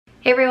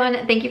Hey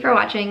everyone, thank you for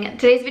watching.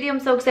 Today's video I'm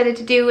so excited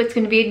to do. It's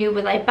going to be a new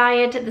Will I Buy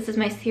It. This is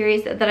my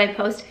series that I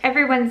post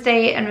every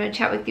Wednesday. I'm going to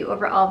chat with you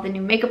over all of the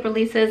new makeup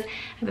releases. I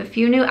have a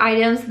few new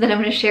items that I'm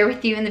going to share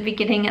with you in the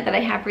beginning that I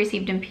have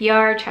received in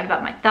PR, chat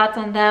about my thoughts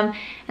on them,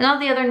 and all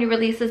the other new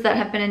releases that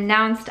have been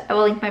announced. I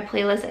will link my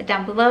playlist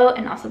down below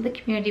and also the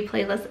community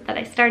playlist that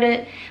I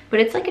started, but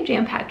it's like a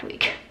jam-packed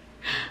week.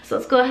 So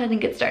let's go ahead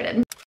and get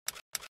started.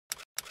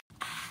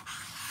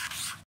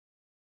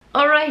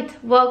 All right,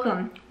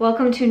 welcome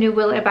to new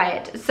Will I Buy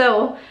It.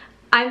 So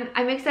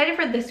I'm excited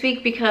for this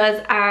week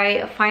because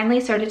I finally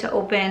started to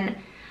open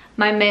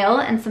my mail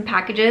and some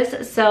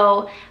packages.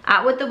 So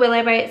with the Will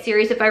I Buy It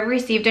series, if I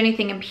received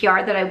anything in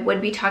PR that I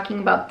would be talking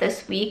about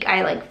this week,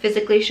 I like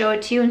physically show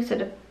it to you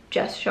instead of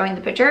just showing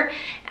the picture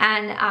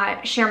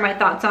and share my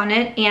thoughts on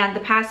it. And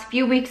the past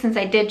few weeks since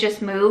I did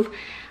just move,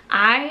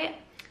 I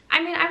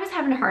mean, I was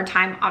having a hard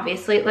time,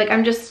 obviously. Like,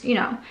 I'm just, you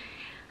know,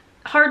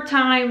 hard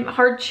time,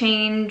 hard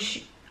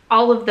change,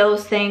 all of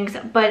those things.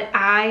 But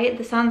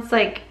this sounds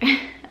like,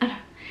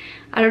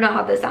 I don't know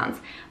how this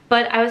sounds,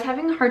 but I was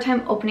having a hard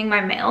time opening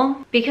my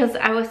mail because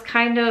I was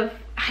kind of,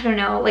 I don't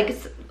know, like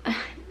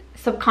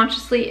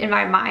subconsciously in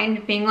my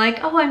mind being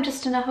like, oh, I'm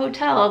just in a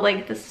hotel.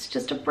 Like, this is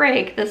just a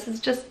break. This is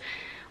just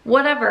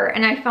whatever.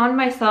 And I found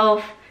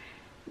myself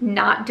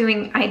not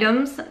doing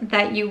items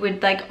that you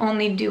would like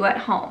only do at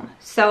home.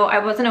 So I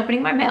wasn't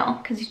opening my mail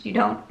because you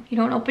don't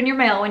open your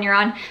mail when you're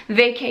on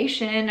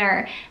vacation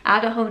or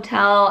at a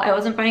hotel. I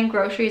wasn't buying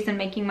groceries and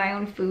making my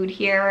own food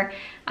here.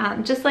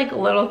 Just like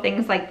little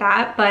things like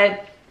that,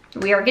 but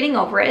we are getting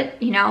over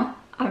it, you know.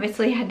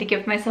 Obviously I had to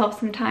give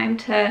myself some time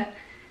to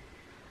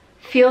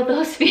feel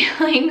those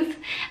feelings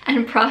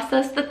and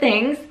process the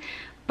things,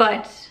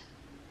 but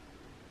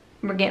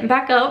we're getting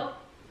back up.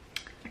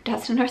 We're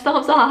dusting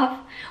ourselves off.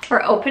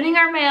 We're opening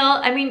our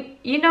mail. I mean,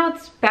 you know,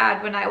 it's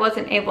bad when I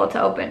wasn't able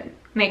to open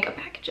makeup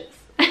packages.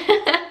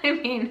 I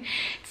mean,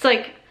 it's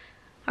like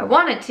I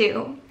wanted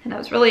to and I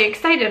was really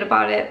excited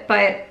about it,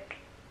 but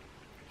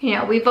you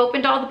know, we've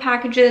opened all the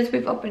packages,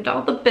 we've opened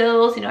all the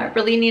bills. You know, I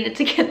really needed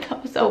to get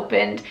those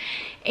opened.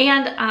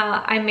 And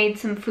I made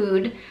some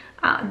food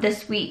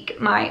this week.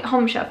 My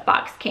Home Chef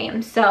box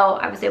came, so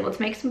I was able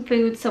to make some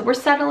food. So we're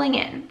settling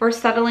in. We're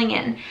settling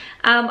in.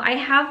 I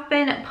have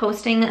been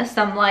posting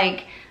some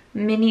like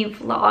mini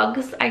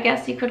vlogs, I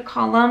guess you could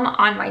call them,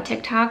 on my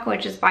TikTok,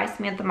 which is by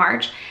Samantha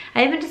March.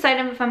 I haven't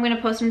decided if I'm going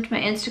to post them to my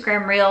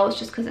Instagram reels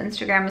just because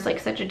Instagram is like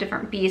such a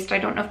different beast. I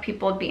don't know if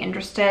people would be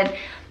interested,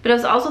 but I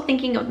was also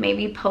thinking of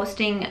maybe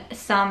posting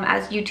some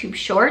as YouTube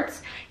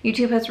shorts.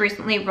 YouTube has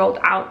recently rolled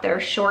out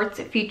their shorts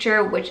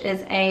feature, which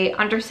is a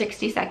under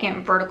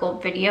 60-second vertical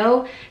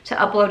video to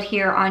upload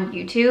here on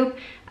YouTube.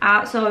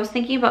 So I was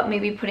thinking about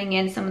maybe putting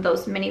in some of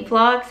those mini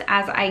vlogs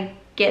as I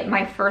get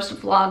my first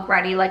vlog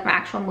ready, like my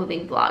actual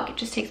moving vlog. It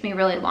just takes me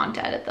really long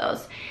to edit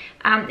those.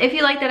 If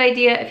you like that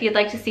idea, if you'd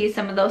like to see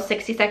some of those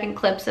 60-second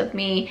clips of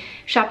me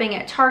shopping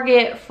at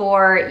Target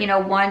for, you know,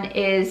 one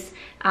is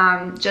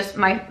just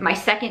my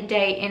second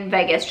day in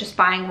Vegas, just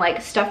buying like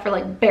stuff for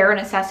like bare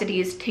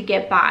necessities to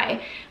get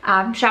by,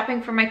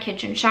 shopping for my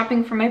kitchen,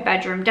 shopping for my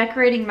bedroom,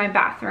 decorating my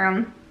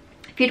bathroom.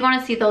 If you'd want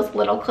to see those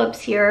little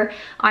clips here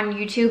on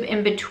YouTube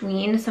in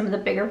between some of the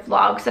bigger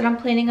vlogs that I'm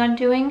planning on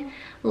doing,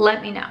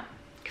 let me know,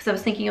 because I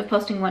was thinking of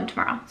posting one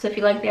tomorrow. So if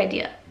you like the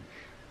idea,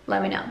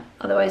 let me know.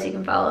 Otherwise you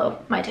can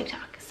follow my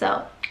TikTok.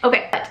 So,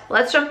 okay,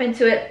 let's jump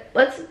into it.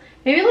 Let's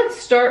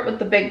start with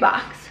the big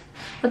box.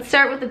 Let's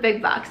start with the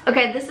big box.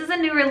 Okay, this is a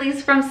new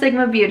release from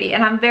Sigma Beauty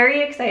and I'm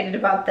very excited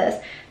about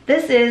this.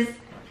 This is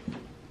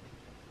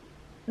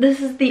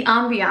the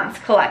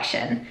Ambiance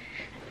collection.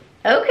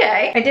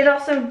 Okay, I did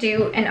also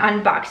do an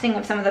unboxing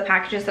of some of the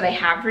packages that I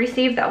have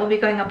received. That will be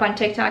going up on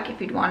TikTok.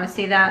 If you'd want to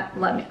see that,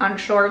 let me on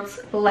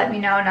shorts, let me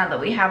know now that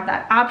we have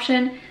that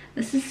option.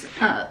 This is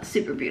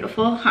super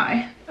beautiful.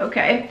 Hi.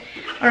 Okay.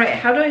 All right,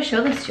 how do I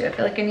show this to you? I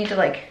feel like I need to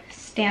like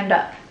stand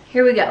up.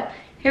 Here we go.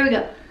 Here we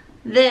go.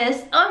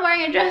 Oh, I'm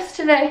wearing a dress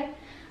today.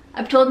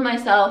 I've told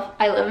myself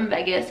I live in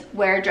Vegas,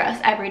 wear a dress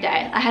every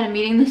day. I had a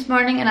meeting this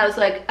morning and I was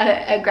like,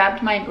 I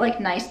grabbed my like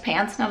nice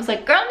pants and I was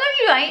like, girl,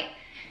 no you ain't.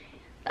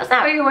 That's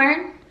not what you're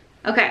wearing.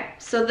 Okay,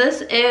 so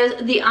this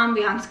is the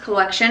Ambiance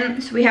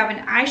collection. So we have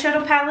an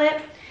eyeshadow palette,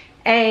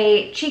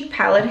 a cheek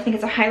palette, I think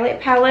it's a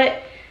highlight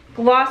palette,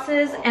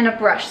 glosses, and a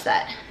brush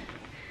set.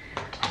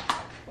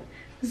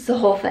 This is the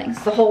whole thing.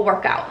 It's the whole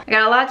workout. I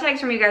got a lot of tags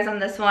from you guys on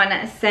this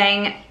one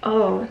saying,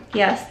 oh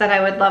yes, that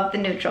I would love the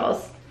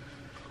neutrals.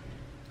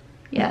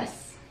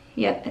 Yes,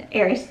 yep,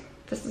 Aries,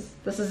 this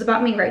is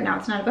about me right now.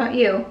 It's not about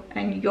you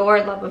and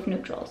your love of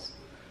neutrals.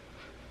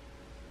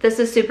 This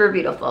is super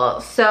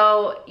beautiful.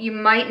 So you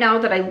might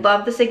know that I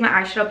love the Sigma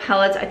eyeshadow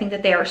palettes. I think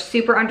that they are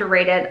super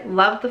underrated.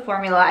 Love the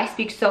formula. I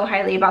speak so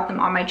highly about them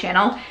on my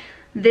channel.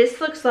 This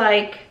looks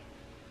like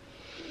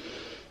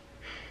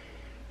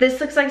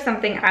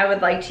something I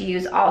would like to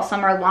use all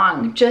summer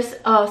long. Just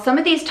some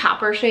of these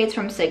topper shades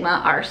from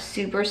Sigma are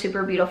super,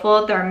 super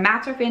beautiful. Their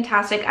mattes are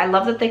fantastic. I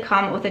love that they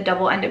come with a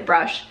double-ended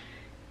brush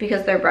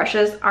because their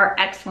brushes are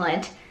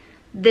excellent.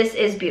 this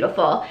is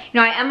beautiful. You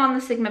know, I am on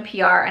the Sigma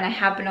PR and I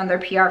have been on their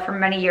PR for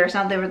many years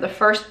now. They were the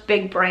first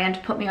big brand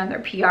to put me on their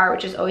PR,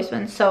 which has always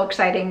been so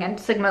exciting, and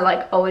Sigma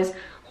like always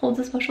holds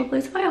a special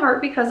place in my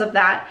heart because of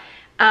that.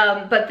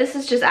 But this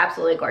is just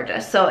absolutely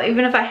gorgeous. So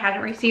even if I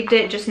hadn't received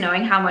it, just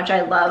knowing how much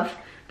I love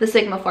the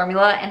Sigma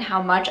formula and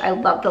how much I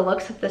love the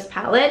looks of this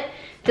palette,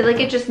 I feel like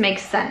it just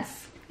makes sense.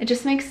 It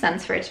just makes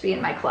sense for it to be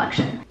in my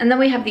collection. And then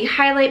we have the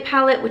highlight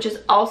palette, which is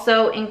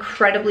also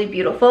incredibly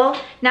beautiful.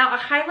 Now, a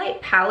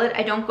highlight palette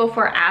I don't go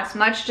for as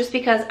much just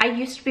because I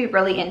used to be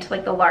really into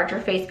like the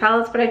larger face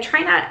palettes, but I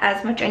try not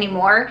as much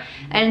anymore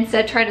and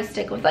instead try to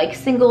stick with like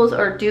singles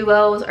or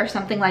duos or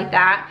something like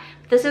that.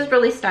 This is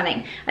really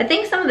stunning. I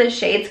think some of the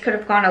shades could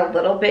have gone a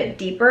little bit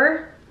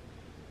deeper.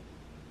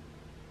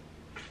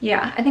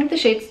 Yeah, I think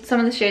some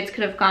of the shades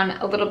could have gone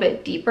a little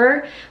bit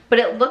deeper, but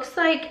it looks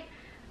like,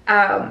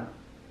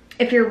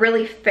 if you're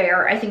really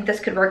fair, I think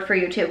this could work for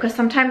you too, because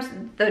sometimes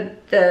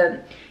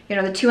the you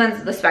know, the two ends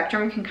of the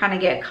spectrum can kind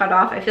of get cut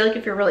off. I feel like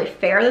if you're really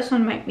fair, this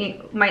one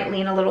might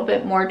lean a little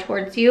bit more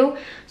towards you.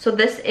 So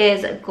this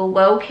is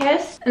Glow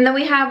Kiss. And then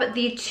we have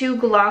the two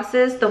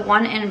glosses, the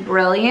one in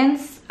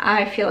Brilliance.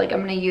 I feel like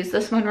I'm gonna use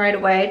this one right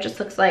away. It just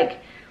looks like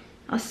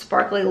a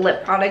sparkly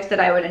lip product that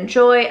I would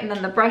enjoy. And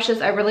then the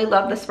brushes, I really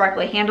love the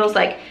sparkly handles.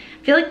 Like,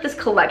 I feel like this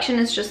collection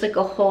is just like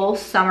a whole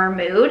summer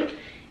mood.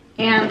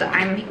 And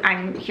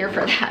I'm here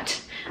for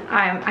that.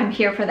 I'm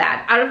here for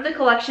that. Out of the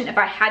collection, if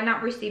I had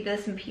not received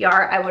this in PR,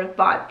 I would have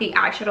bought the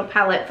eyeshadow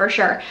palette for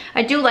sure.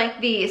 I do like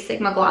the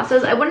Sigma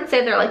glosses. I wouldn't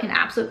say they're like an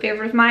absolute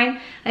favorite of mine.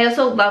 I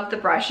also love the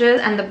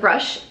brushes and the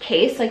brush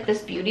case, like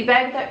this beauty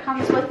bag that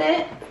comes with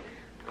it.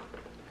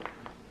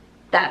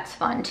 That's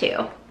fun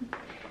too.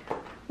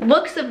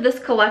 Looks of this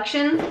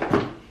collection,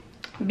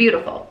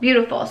 beautiful,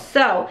 beautiful.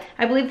 So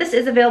I believe this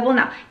is available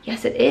now.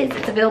 Yes, it is.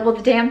 It's available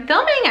the day I'm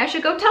filming. I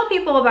should go tell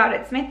people about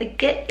it. Samantha,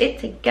 get it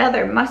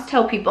together. Must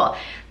tell people.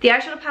 The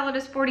eyeshadow palette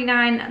is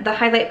 $49. The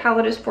highlight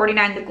palette is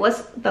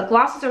 $49. The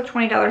glosses are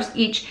 $20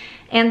 each.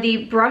 And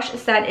the brush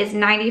set is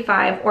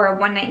 $95 or a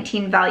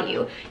 $119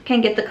 value. You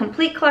can get the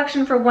complete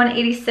collection for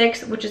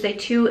 $186, which is a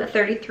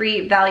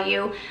 $233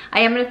 value. I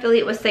am an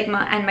affiliate with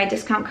Sigma and my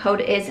discount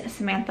code is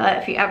Samantha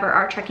if you ever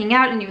are checking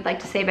out and you would like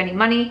to save any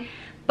money.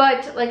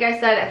 But like I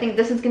said, I think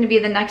this is going to be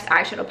the next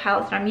eyeshadow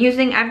palette that I'm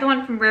using. I have the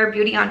one from Rare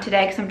Beauty on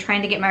today because I'm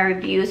trying to get my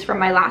reviews from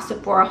my last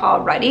Sephora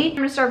haul ready. I'm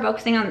going to start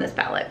focusing on this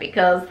palette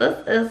because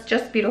this is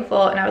just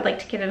beautiful and I would like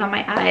to get it on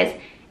my eyes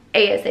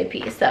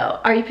ASAP.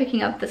 So are you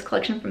picking up this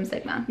collection from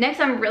Sigma?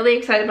 Next, I'm really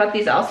excited about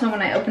these also.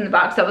 When I opened the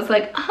box, I was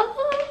like,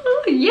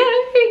 oh,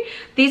 yay.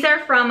 These are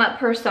from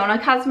Persona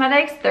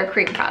Cosmetics. They're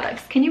cream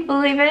products. Can you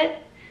believe it?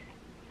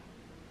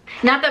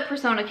 Not that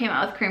Persona came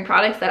out with cream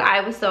products, that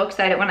I was so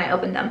excited when I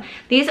opened them.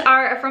 These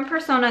are from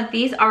Persona.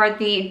 These are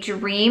the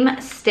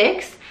Dream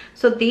Sticks.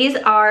 So these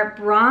are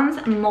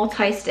bronze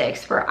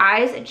multi-sticks for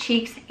eyes,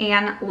 cheeks,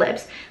 and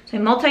lips. So a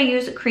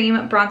multi-use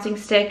cream bronzing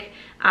stick.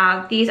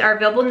 These are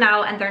available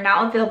now and they're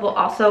now available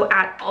also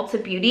at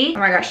Ulta Beauty. Oh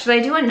my gosh, should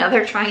I do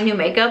another trying new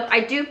makeup?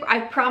 I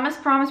promise.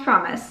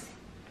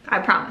 I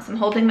promise, I'm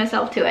holding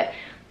myself to it.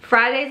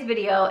 Friday's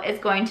video is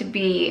going to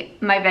be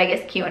my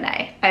Vegas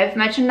Q&A. I've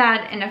mentioned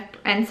that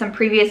in some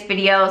previous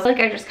videos. Like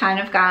I just kind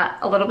of got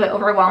a little bit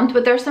overwhelmed,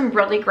 but there's some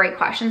really great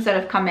questions that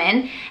have come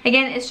in.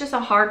 Again, it's just a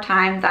hard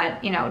time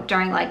that, you know,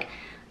 during like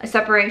a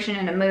separation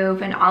and a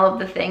move and all of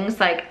the things,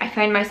 like I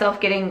find myself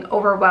getting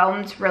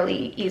overwhelmed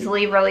really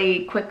easily,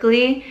 really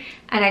quickly,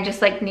 and I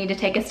just like need to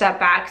take a step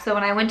back. So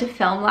when I went to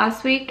film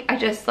last week, I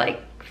just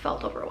like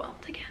felt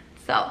overwhelmed again.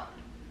 So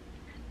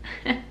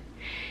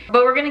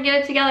but we're gonna get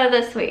it together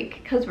this week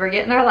because we're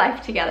getting our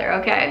life together,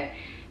 okay?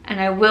 And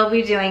I will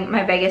be doing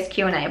my Vegas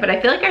Q&A, but I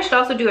feel like I should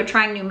also do a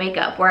trying new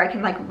makeup where I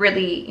can like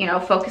really, you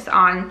know, focus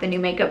on the new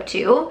makeup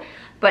too.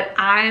 But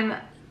I've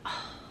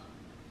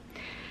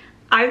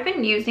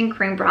been using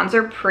cream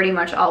bronzer pretty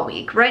much all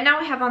week. Right now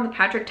I have on the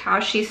Patrick Ta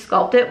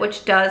Sculpt It,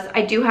 which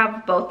I do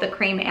have both the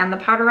cream and the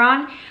powder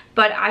on,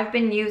 but I've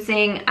been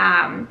using,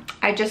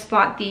 I just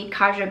bought the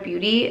Kaja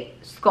Beauty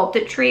Sculpt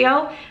It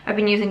Trio. I've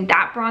been using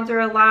that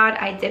bronzer a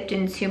lot. I dipped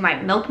into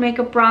my Milk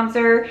Makeup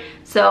bronzer,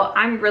 so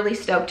I'm really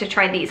stoked to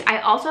try these. I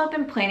also have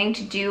been planning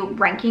to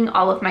ranking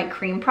all of my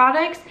cream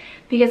products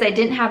because I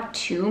didn't have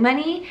too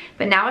many,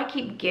 but now I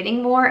keep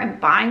getting more and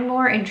buying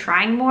more and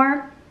trying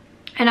more.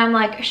 And I'm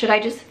like, should I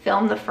just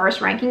film the first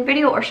ranking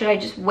video or should I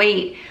just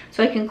wait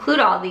so I can include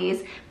all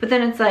these? But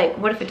then it's like,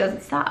 what if it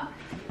doesn't stop?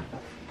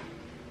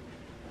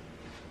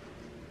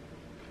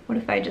 What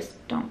if I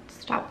just don't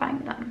stop buying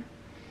them?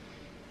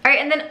 All right,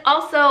 and then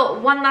also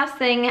one last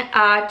thing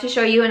to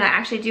show you, and I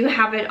actually do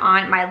have it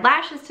on my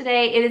lashes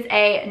today. It is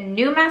a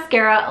new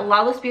mascara.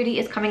 Lawless Beauty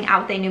is coming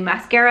out with a new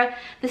mascara.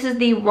 This is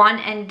the One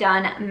and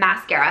Done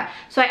mascara.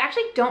 So I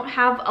actually don't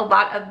have a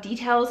lot of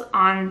details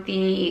on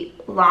the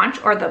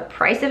launch or the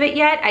price of it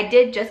yet. I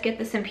did just get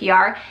this in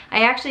PR.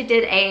 I actually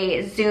did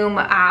a Zoom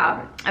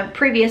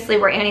previously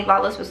where Annie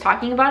Lawless was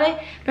talking about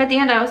it, but at the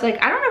end I was like,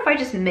 I don't know if I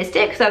just missed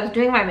it because I was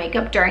doing my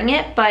makeup during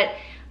it, but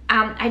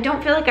I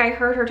don't feel like I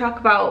heard her talk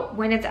about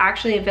when it's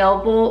actually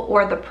available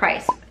or the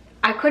price.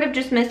 I could have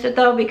just missed it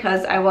though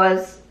because I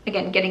was,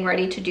 again, getting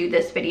ready to do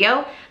this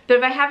video. But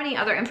if I have any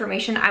other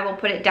information, I will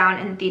put it down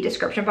in the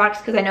description box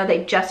because I know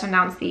they just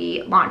announced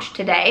the launch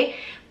today.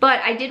 But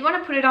I did want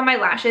to put it on my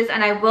lashes,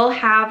 and I will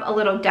have a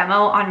little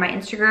demo on my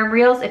Instagram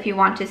reels if you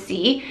want to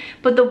see.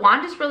 But the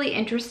wand is really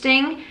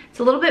interesting. It's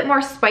a little bit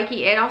more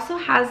spiky. It also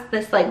has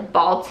this like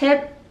ball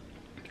tip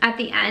at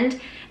the end,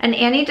 and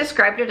Annie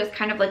described it as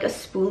kind of like a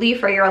spoolie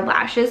for your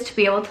lashes to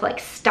be able to like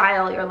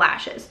style your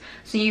lashes.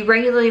 So you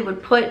regularly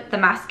would put the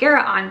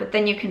mascara on, but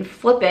then you can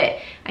flip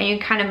it and you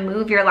kind of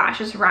move your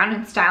lashes around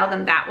and style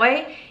them that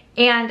way.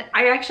 And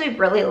I actually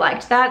really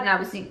liked that, and I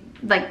was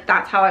like,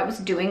 that's how I was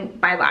doing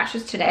my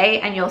lashes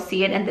today, and you'll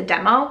see it in the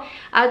demo.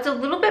 It's a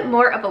little bit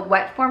more of a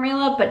wet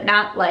formula, but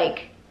not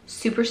like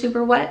super,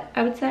 super wet,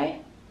 I would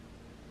say.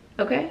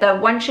 Okay. The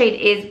one shade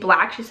is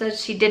black. She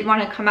says she did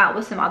want to come out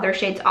with some other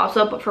shades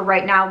also, but for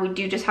right now, we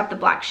do just have the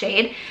black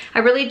shade. I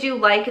really do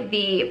like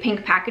the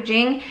pink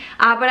packaging,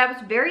 but I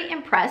was very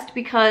impressed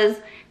because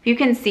if you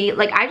can see,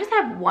 like I just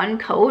have one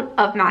coat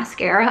of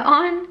mascara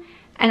on,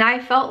 and I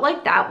felt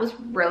like that was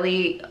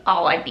really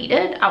all I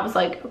needed. I was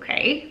like,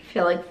 okay, I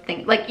feel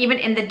like even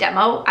in the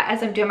demo,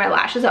 as I'm doing my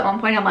lashes, at one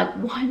point I'm like,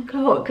 one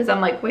coat, because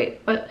I'm like, wait,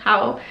 what,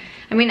 how?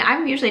 I mean,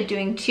 I'm usually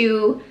doing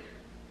 2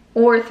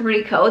 or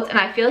 3 coats, and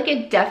I feel like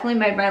it definitely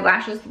made my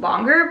lashes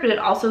longer, but it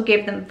also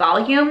gave them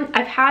volume.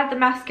 I've had the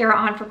mascara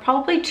on for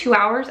probably 2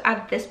 hours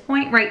at this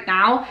point right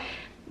now.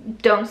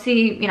 Don't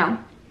see, you know,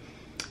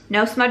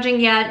 no smudging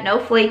yet, no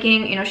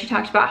flaking. You know, she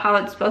talked about how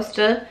it's supposed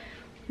to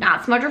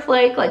not smudge or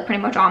flake, like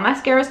pretty much all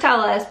mascaras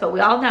tell us, but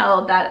we all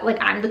know that like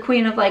I'm the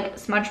queen of like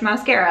smudge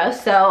mascara.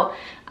 So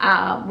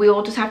we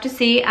will just have to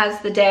see as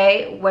the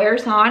day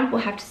wears on.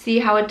 We'll have to see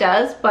how it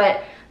does,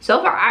 but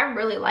so far I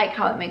really like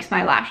how it makes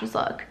my lashes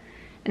look.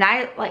 And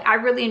I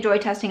really enjoy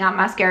testing out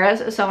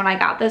mascaras, so when I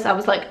got this I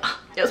was like, oh,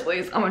 yes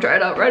please, I'm gonna try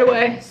it out right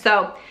away.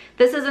 So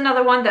this is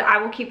another one that I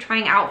will keep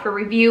trying out for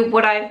review.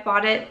 Would I have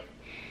bought it?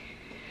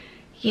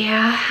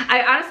 Yeah,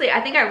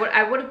 I think I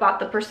would have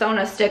bought the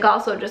Persona stick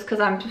also, just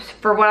because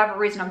for whatever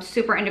reason, I'm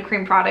super into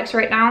cream products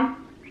right now,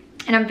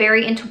 and I'm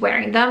very into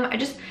wearing them.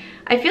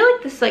 I feel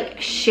like this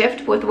like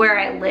shift with where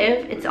I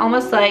live, it's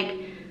almost like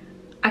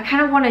I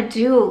kind of want to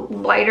do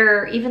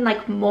lighter, even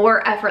like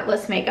more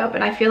effortless makeup,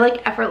 and I feel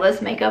like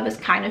effortless makeup has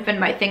kind of been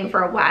my thing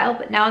for a while,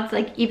 but now it's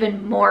like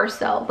even more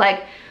so,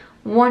 like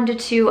 1 to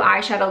 2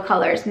 eyeshadow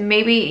colors,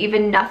 maybe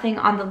even nothing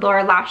on the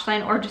lower lash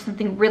line, or just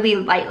something really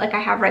light like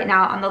I have right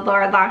now on the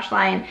lower lash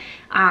line.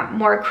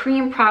 More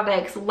cream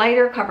products,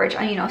 lighter coverage,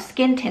 you know,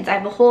 skin tints. I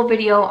have a whole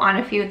video on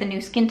a few of the new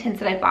skin tints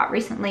that I bought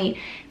recently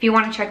if you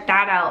want to check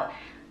that out.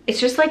 It's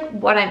just like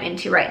what I'm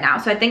into right now.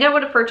 So I think I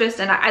would have purchased,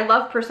 and I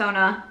love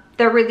Persona.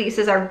 Their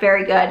releases are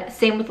very good.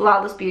 Same with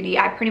Lawless Beauty.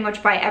 I pretty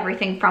much buy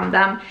everything from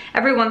them.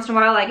 Every once in a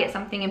while I get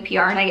something in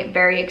PR and I get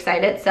very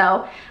excited.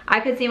 So I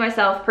could see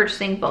myself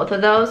purchasing both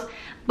of those.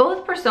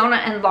 Both Persona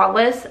and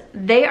Lawless,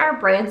 they are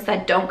brands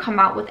that don't come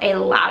out with a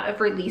lot of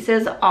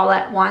releases all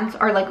at once,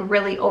 or like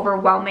really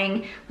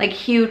overwhelming, like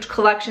huge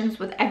collections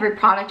with every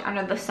product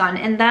under the sun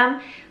in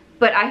them.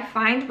 But I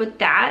find with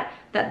that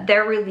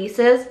their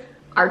releases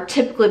are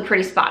typically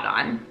pretty spot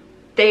on.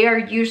 They are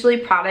usually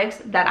products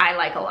that I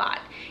like a lot,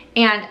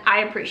 and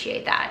I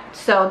appreciate that.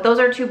 So those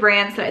are 2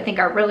 brands that I think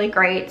are really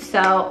great.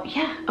 So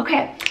yeah,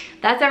 okay.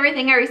 That's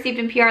everything I received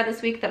in PR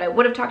this week that I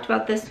would have talked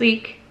about this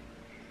week.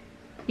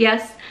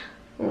 Yes,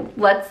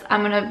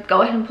 I'm gonna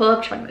go ahead and pull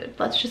up Trend Mood.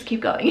 Let's just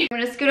keep going. I'm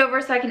gonna scoot over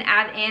so I can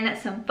add in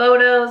some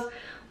photos.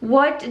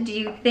 What do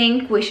you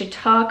think we should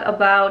talk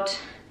about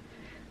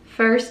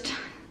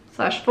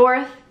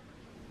first/4th?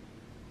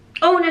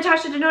 Oh,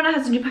 Natasha Denona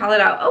has a new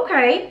palette out.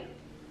 Okay.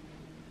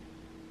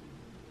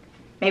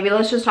 Maybe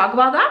let's just talk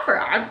about that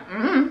for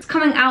It's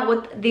coming out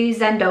with the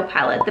Zendo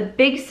palette, the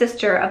big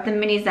sister of the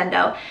mini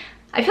Zendo.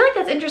 I feel like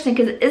that's interesting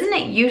because isn't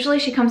it usually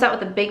she comes out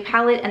with a big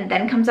palette and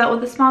then comes out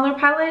with a smaller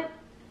palette?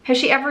 Has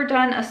she ever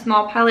done a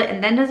small palette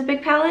and then does a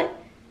big palette?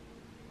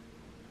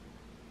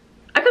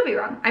 I could be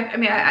wrong. I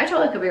mean, I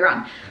totally could be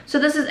wrong. So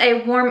this is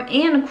a warm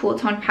and cool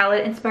tone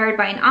palette inspired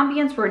by an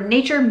ambience where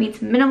nature meets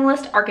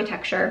minimalist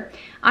architecture.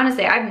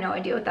 Honestly, I have no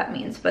idea what that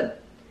means, but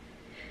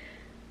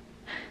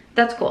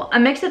that's cool. A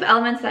mix of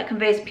elements that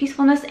conveys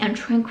peacefulness and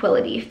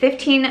tranquility.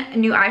 15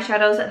 new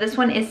eyeshadows. This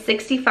one is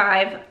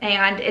 $65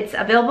 and it's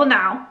available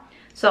now.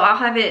 So I'll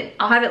have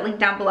it linked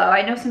down below.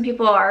 I know some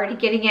people are already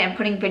getting it and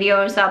putting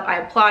videos up. I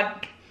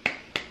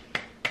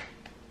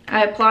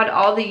applaud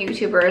all the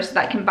YouTubers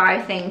that can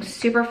buy things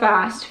super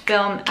fast,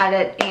 film,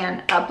 edit,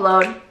 and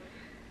upload.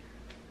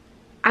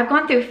 I've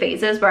gone through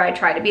phases where I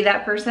try to be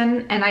that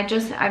person, and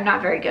I'm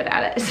not very good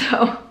at it,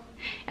 so.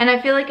 And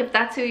I feel like if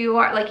that's who you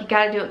are, like you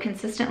gotta do it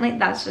consistently,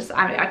 that's just,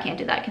 I can't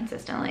do that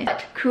consistently.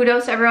 But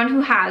kudos to everyone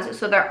who has.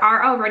 So there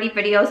are already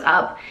videos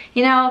up.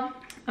 You know,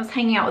 I was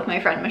hanging out with my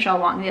friend Michelle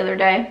Wong the other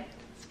day,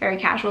 very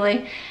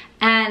casually,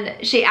 and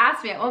she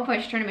asked me at one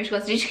point, she turned to me, she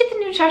goes, did you get the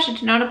new Natasha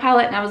Denona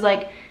palette? And I was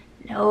like,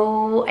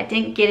 no, I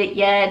didn't get it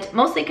yet.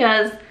 Mostly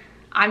because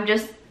I'm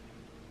just,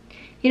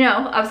 you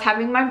know, I was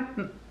having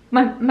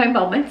my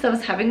moments. I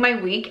was having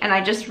my week, and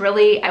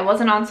I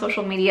wasn't on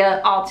social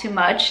media all too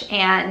much,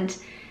 and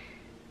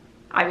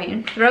I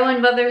mean,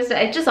 throwing Mother's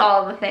Day, just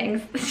all of the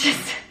things. It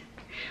just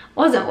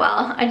wasn't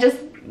well. I just,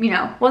 you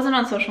know, wasn't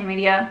on social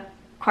media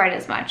quite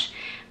as much.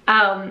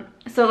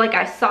 So like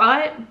I saw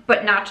it,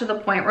 but not to the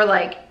point where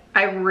like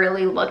I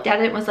really looked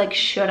at it and was like,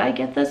 should I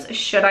get this?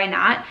 Should I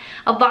not?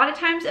 A lot of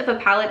times if a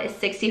palette is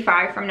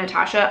 $65 from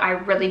Natasha, I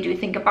really do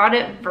think about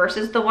it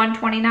versus the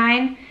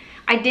 $129.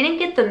 I didn't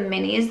get the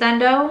mini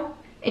Zendo.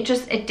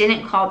 It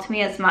didn't call to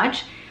me as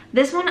much.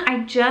 This one,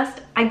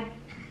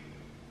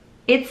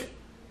 it's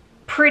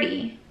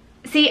pretty.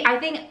 See, I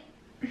think,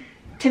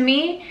 to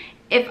me,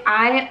 if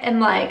I am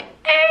like,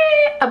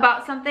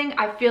 about something,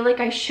 I feel like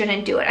I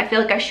shouldn't do it. I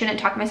feel like I shouldn't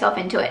talk myself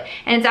into it.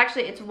 And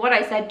it's what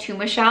I said to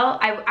Michelle.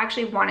 I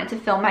actually wanted to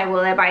film my Will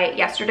I Buy It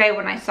yesterday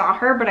when I saw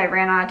her, but I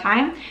ran out of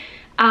time.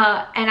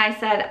 And I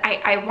said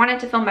I wanted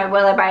to film my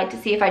Will I Buy It to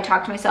see if I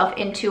talked myself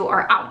into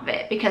or out of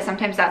it, because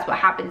sometimes that's what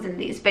happens in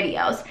these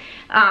videos.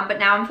 But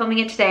now I'm filming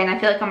it today, and I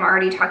feel like I'm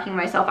already talking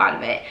myself out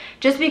of it,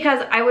 just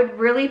because I would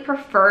really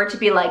prefer to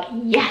be like,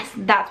 yes,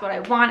 that's what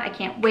I want. I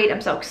can't wait. I'm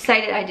so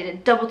excited. I did a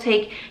double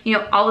take, you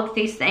know, all of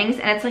these things.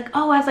 And it's like,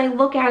 oh, as I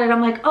look at it,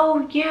 I'm like,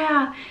 oh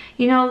yeah,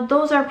 you know,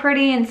 those are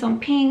pretty, and some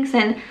pinks,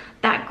 and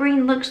that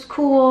green looks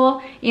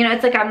cool. You know,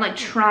 it's like I'm like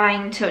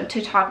trying to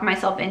talk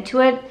myself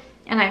into it,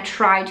 and I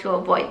try to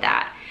avoid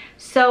that.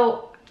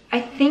 So I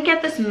think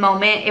at this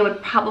moment, it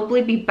would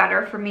probably be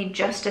better for me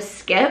just to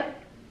skip.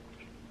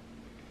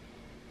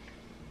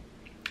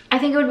 I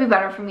think it would be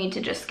better for me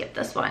to just skip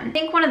this one. I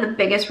think one of the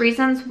biggest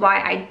reasons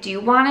why I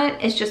do want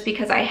it is just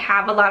because I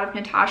have a lot of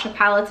Natasha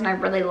palettes, and I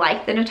really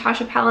like the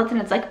Natasha palettes,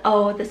 and it's like,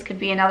 oh, this could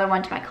be another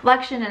one to my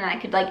collection, and I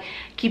could like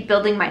keep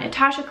building my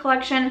Natasha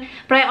collection.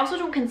 But I also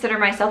don't consider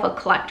myself a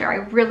collector.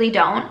 I really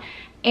don't.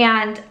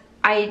 And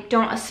I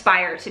don't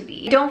aspire to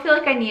be. I don't feel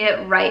like I need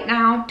it right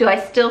now. Do I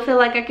still feel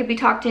like I could be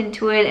talked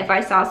into it if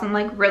I saw some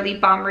like really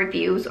bomb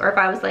reviews, or if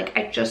I was like,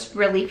 I just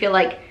really feel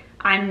like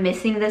I'm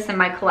missing this in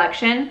my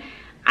collection?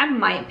 I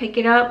might pick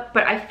it up,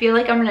 but I feel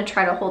like I'm gonna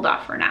try to hold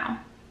off for now.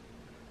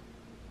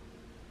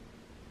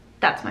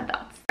 That's my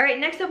thoughts. All right,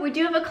 next up, we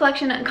do have a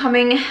collection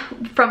coming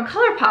from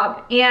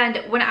Colourpop, and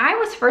when I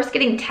was first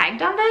getting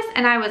tagged on this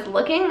and I was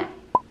looking,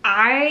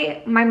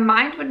 my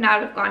mind would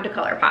not have gone to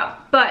Colourpop,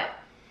 but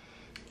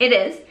it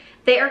is.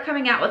 They are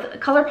coming out with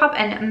Colourpop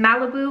and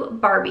Malibu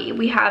Barbie.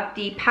 We have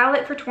the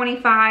palette for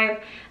 $25,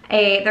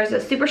 there's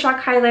a Super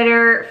Shock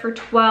highlighter for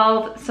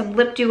 $12, some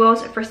lip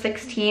duos for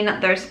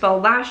 $16, there's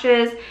faux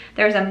lashes,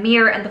 there's a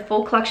mirror, and the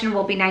full collection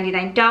will be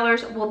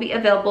 $99, will be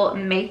available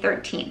May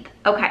 13th.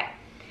 Okay.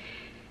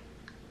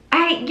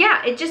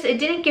 Yeah, it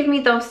didn't give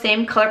me those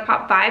same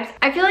Colourpop vibes.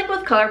 I feel like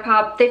with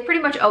Colourpop, they've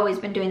pretty much always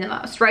been doing the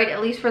most, right?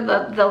 At least for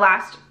the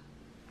last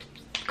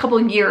couple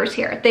years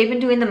here. They've been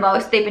doing the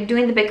most. They've been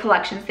doing the big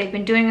collections. They've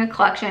been doing a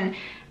collection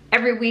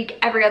every week,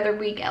 every other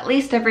week, at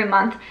least every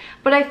month.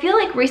 But I feel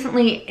like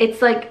recently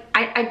it's like,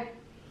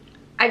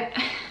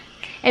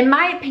 in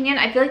my opinion,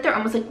 I feel like they're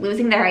almost like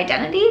losing their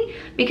identity,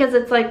 because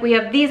it's like we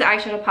have these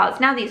eyeshadow palettes,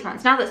 now these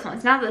ones, now this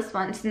one's, now this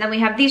one's, and then we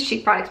have these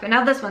cheek products, but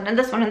now this one, and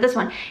this one, and this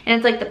one. And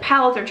it's like the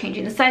palettes are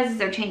changing, the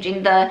sizes are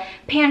changing, the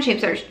pan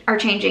shapes are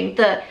changing,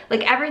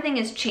 like everything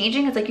is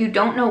changing. It's like you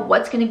don't know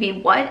what's gonna be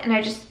what, and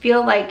I just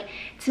feel like,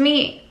 to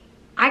me,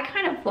 I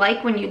kind of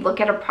like when you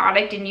look at a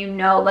product and you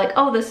know like,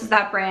 oh, this is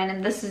that brand,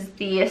 and this is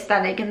the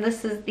aesthetic, and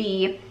this is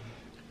the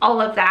all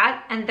of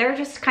that, and they're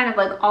just kind of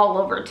like all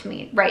over to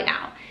me right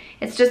now.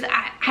 It's just,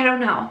 I don't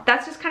know.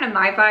 That's just kind of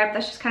my vibe.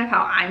 That's just kind of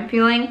how I'm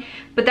feeling.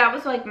 But that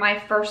was like my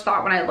first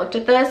thought when I looked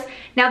at this.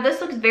 Now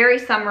this looks very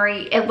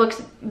summery. It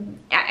looks,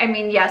 I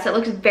mean, yes, it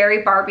looks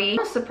very Barbie.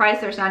 I'm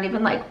surprised there's not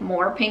even like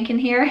more pink in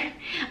here.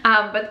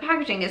 But the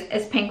packaging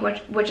is pink,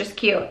 which is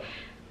cute.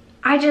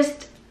 I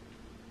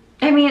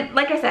mean,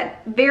 like I said,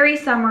 very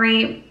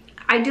summery.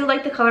 I do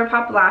like the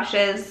Colourpop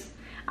lashes.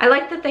 I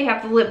like that they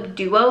have the lip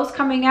duos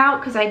coming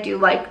out, because I do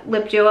like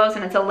lip duos,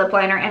 and it's a lip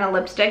liner and a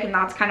lipstick, and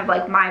that's kind of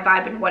like my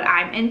vibe and what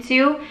I'm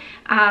into.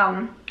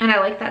 And I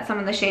like that some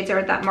of the shades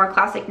are that more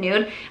classic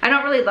nude. I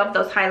don't really love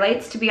those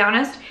highlights, to be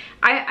honest.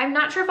 I'm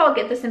not sure if I'll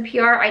get this in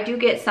PR. I do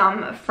get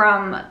some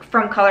from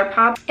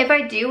Colourpop. If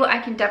I do, I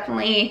can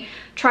definitely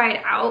try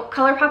it out.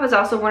 Colourpop is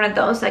also one of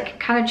those that can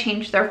kind of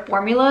change their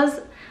formulas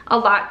a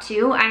lot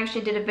too. I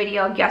actually did a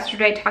video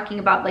yesterday talking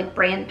about like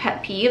brand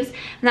pet peeves,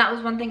 and that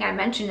was one thing I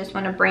mentioned, is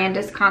when a brand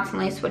is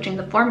constantly switching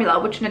the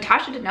formula, which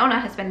Natasha Denona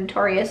has been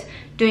notorious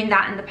doing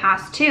that in the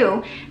past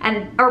too,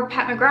 or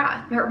Pat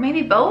McGrath, or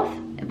maybe both.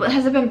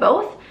 Has it been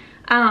both?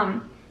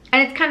 And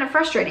it's kind of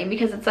frustrating,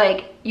 because it's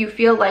like you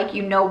feel like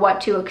you know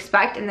what to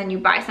expect, and then you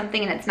buy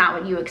something and it's not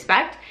what you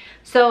expect.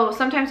 So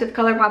sometimes with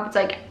Colourpop, it's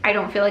like I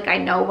don't feel like I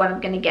know what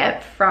I'm gonna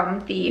get from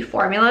the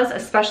formulas,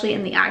 especially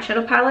in the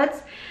eyeshadow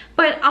palettes.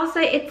 But I'll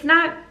say it's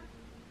not,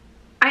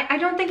 I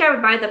don't think I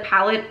would buy the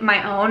palette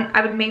my own.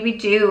 I would maybe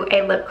do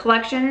a lip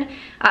collection,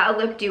 a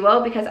lip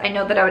duo, because I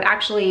know that I would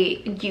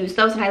actually use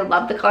those, and I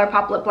love the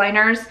Colourpop lip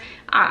liners.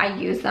 I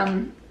use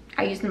them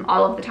I use them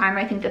all of the time.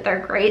 I think that they're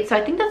great. So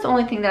I think that's the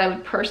only thing that I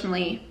would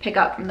personally pick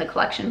up from the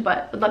collection,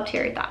 but would love to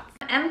hear your thoughts.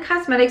 M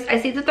Cosmetics, I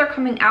see that they're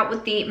coming out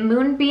with the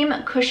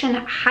Moonbeam Cushion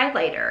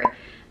Highlighter.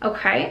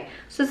 Okay,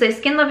 so it's a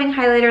skin loving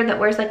highlighter that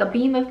wears like a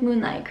beam of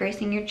moonlight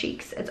gracing your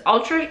cheeks. It's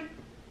ultra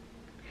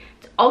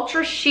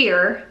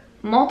sheer,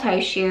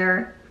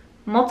 multi-sheer,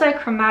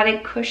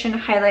 multi-chromatic cushion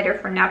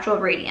highlighter for natural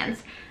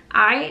radiance.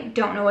 I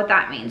don't know what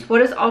that means.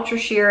 What is ultra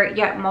sheer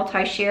yet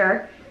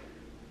multi-sheer?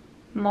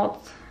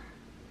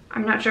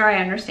 I'm not sure I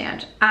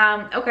understand.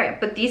 Okay,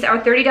 but these are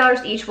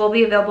 $30 each, will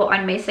be available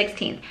on May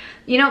 16th.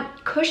 You know,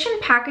 cushion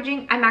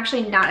packaging, I'm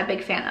actually not a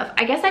big fan of.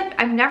 I guess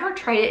I've never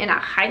tried it in a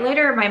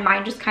highlighter. My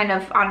mind just kind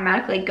of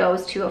automatically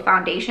goes to a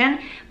foundation,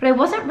 but I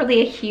wasn't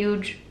really a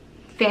huge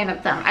fan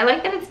of them. I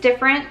like that it's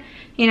different,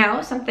 you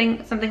know, something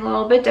a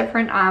little bit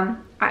different.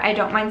 I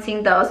don't mind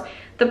seeing those.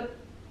 The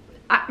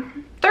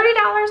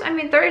 $30, I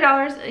mean,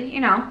 $30, you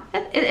know,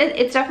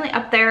 it's definitely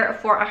up there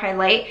for a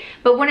highlight.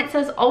 But when it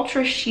says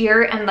ultra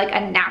sheer and like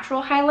a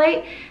natural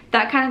highlight,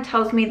 that kind of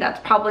tells me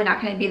that's probably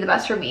not going to be the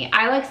best for me.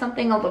 I like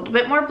something a little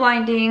bit more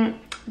blinding.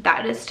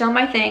 That is still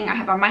my thing. I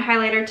have on my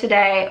highlighter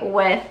today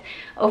with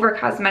Over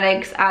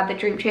Cosmetics, the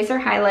Dream Chaser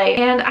highlight.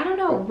 And I don't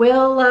know,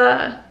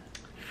 will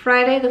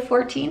Friday the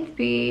 14th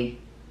be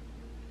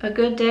a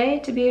good day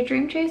to be a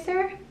dream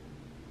chaser?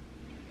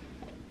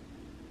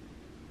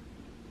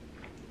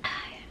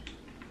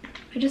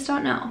 I just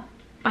don't know.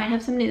 Might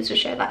have some news to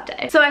share that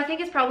day. So I think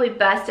it's probably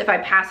best if I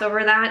pass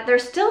over that.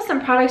 There's still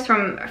some products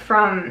from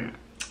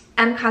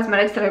M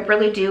Cosmetics that I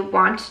really do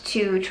want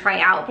to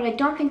try out, but I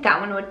don't think that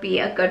one would be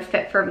a good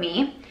fit for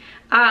me.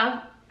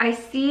 I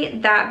see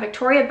that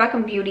Victoria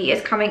Beckham Beauty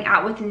is coming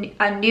out with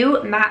a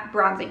new matte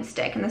bronzing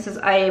stick, and this is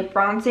a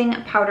bronzing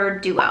powder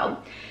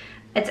duo.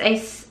 It's a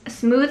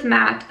smooth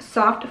matte,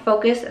 soft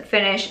focus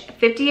finish,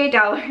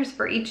 $58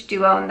 for each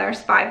duo, and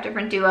there's 5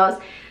 different duos.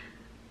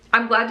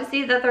 I'm glad to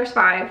see that there's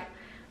 5.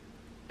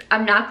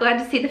 I'm not glad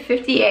to see the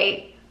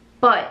 58,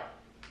 but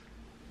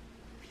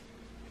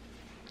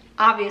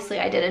obviously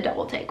I did a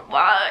double take.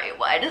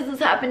 Why does this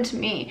happen to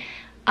me?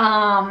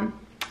 Was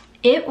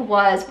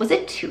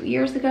it 2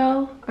 years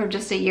ago or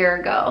just a year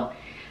ago?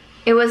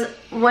 It was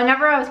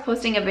whenever I was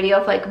posting a video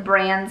of like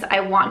brands I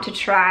want to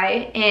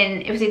try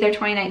in, it was either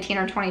 2019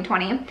 or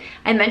 2020.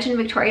 I mentioned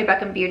Victoria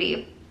Beckham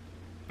Beauty.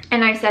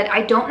 And I said,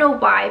 I don't know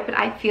why, but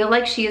I feel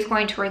like she is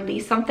going to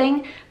release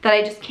something that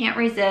I just can't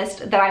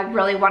resist, that I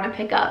really want to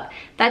pick up.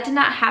 That did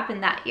not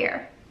happen that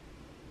year,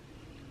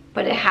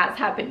 but it has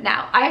happened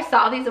now. I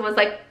saw these and was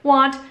like,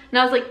 want, and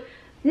I was like,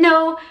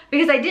 no,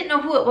 because I didn't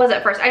know who it was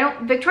at first.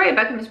 Victoria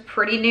Beckham is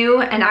pretty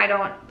new, and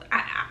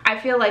I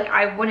feel like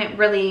I wouldn't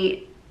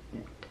really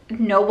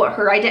know what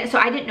her identity, so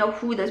I didn't know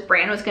who this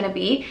brand was going to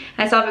be.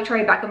 And I saw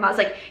Victoria Beckham, I was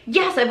like,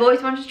 yes, I've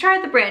always wanted to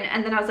try the brand.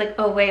 And then I was like,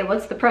 oh wait,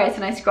 what's the price?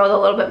 And I scrolled a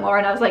little bit more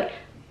and I was like,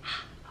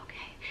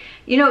 okay,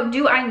 you know,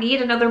 do I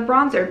need another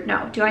bronzer?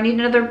 No. Do I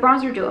need another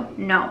bronzer duo?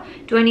 No.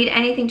 Do I need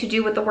anything to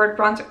do with the word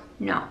bronzer?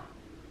 No.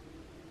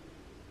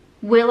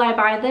 Will I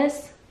buy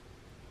this?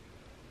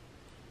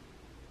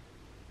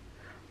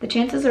 The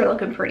chances are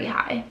looking pretty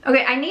high.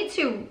 Okay, I need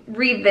to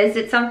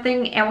revisit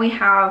something, and we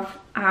have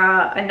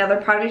another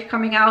product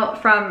coming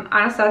out from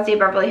Anastasia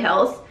Beverly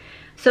Hills.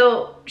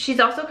 So she's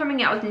also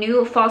coming out with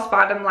new false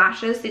bottom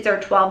lashes. These are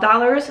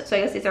 $12, so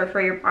I guess these are for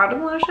your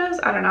bottom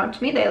lashes. I don't know,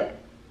 to me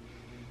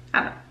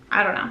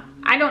I don't know.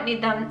 I don't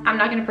need them. I'm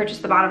not gonna purchase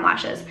the bottom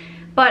lashes.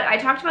 But I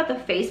talked about the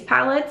face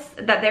palettes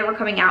that they were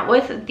coming out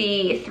with,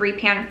 the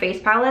 3-pan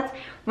face palettes.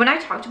 When I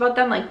talked about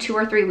them like 2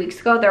 or 3 weeks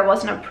ago, there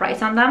wasn't a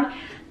price on them.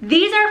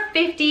 These are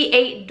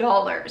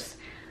 $58.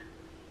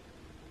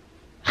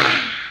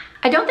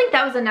 I don't think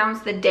that was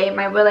announced the day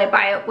my Will I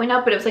Buy It went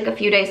up, but it was like a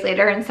few days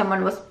later, and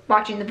someone was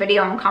watching the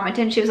video and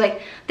commented, and she was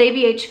like, the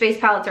ABH face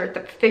palettes are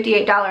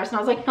 $58. And I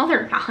was like, no,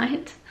 they're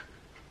not.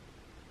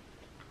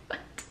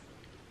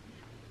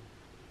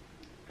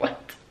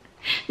 What?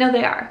 No,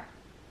 they are.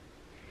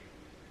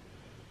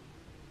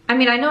 I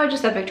mean, I know I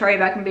just said Victoria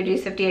Beckham Beauty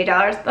is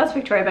 $58. That's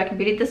Victoria Beckham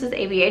Beauty. This is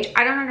ABH.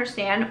 I don't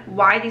understand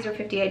why these are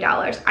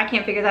 $58. I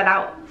can't figure that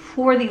out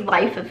for the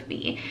life of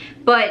me.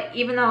 But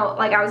even though,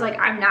 like, I was like,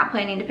 I'm not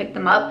planning to pick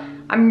them up,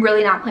 I'm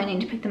really not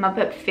planning to pick them up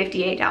at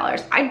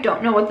 $58. I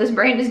don't know what this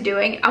brand is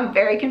doing. I'm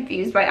very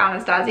confused by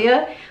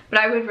Anastasia, but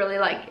I would really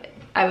like it.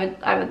 I would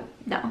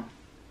know.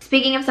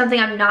 Speaking of something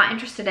I'm not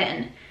interested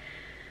in,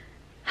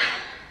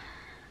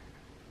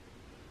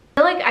 I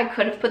feel like I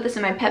could have put this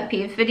in my pet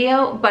peeve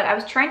video, but I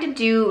was trying to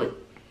do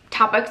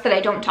topics that I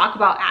don't talk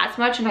about as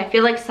much, and I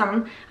feel like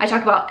some I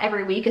talk about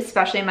every week,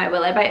 especially in my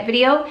Will I Buy It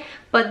video,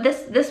 but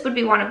this would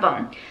be one of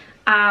them.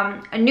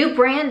 A new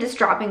brand is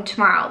dropping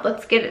tomorrow.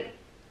 Let's get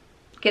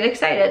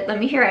excited. Let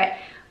me hear it.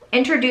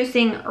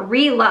 Introducing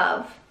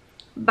ReLove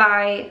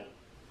by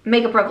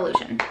Makeup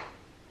Revolution,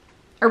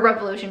 or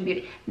Revolution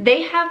Beauty.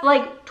 They have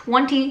like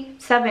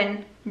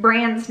 27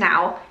 brands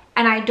now,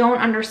 and I don't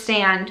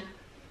understand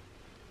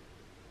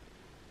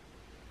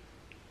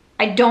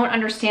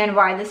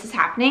why this is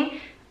happening.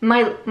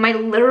 My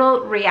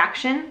literal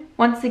reaction,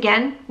 once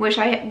again, wish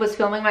I was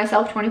filming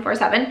myself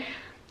 24/7.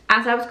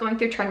 as I was going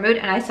through trend mood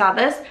and I saw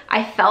this,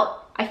 I felt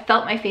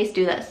my face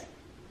do this.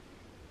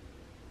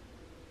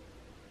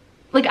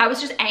 Like, I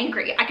was just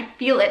angry. I could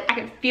feel it. I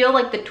could feel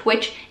like the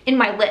twitch in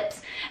my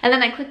lips. And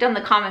then I clicked on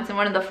the comments, and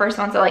one of the first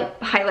ones that like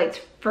highlights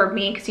for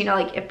me, because you know,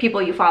 like if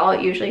people you follow,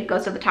 it usually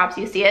goes to the top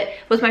so you see it,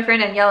 was my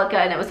friend Angelica,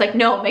 and it was like,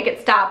 no, make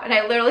it stop. And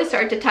I literally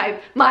started to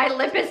type, my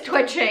lip is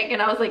twitching,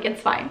 and I was like,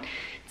 it's fine.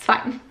 It's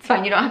fine. It's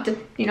fine. You don't have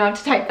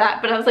to type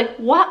that. But I was like,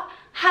 what?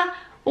 How?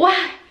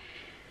 Why?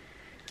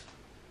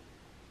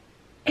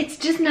 It's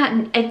just not,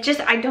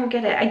 I don't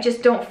get it. I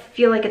just don't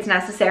feel like it's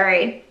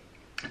necessary.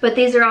 But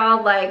these are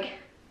all like,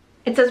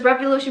 it says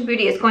Revolution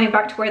Beauty is going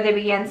back to where they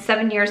began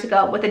 7 years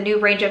ago with a new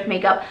range of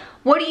makeup.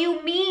 What do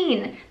you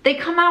mean? They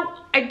come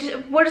out,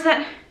 what is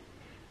that?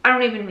 I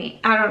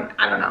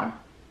don't know.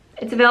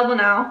 It's available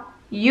now.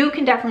 You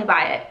can definitely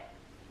buy it.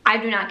 I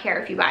do not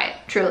care if you buy it,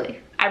 truly.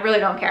 I really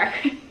don't care.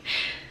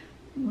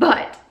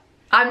 But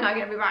I'm not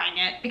gonna be buying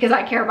it because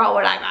I care about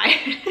what I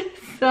buy.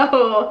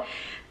 So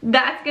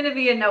that's gonna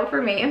be a no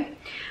for me.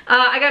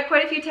 I got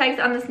quite a few tags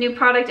on this new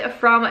product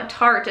from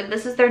Tarte.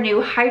 This is their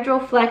new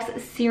Hydroflex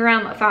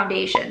Serum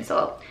Foundation.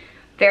 So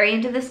very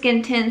into the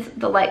skin tints,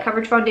 the light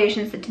coverage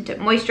foundations, the tinted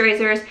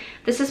moisturizers.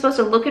 This is supposed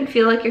to look and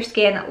feel like your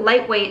skin,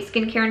 lightweight,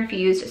 skincare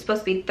infused. It's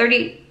supposed to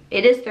be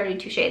it is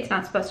 32 shades,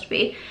 not supposed to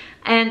be,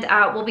 and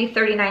will be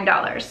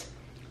 $39.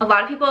 A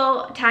lot of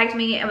people tagged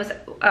me and was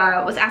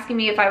asking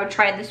me if I would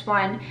try this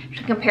one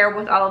to compare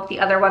with all of the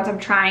other ones I'm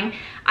trying.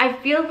 I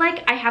feel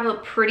like I have a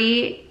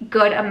pretty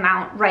good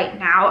amount right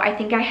now. I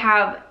think I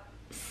have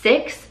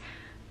 6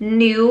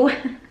 new,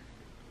 okay,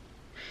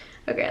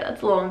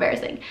 that's a little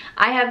embarrassing.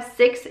 I have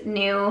 6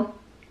 new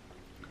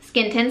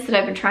skin tints that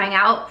I've been trying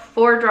out,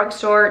 4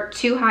 drugstore,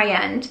 2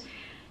 high-end.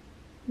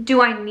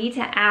 Do I need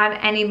to add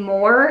any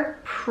more?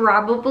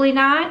 Probably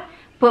not,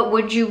 but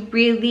would you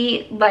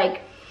really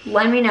like,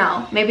 let me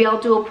know. Maybe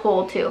I'll do a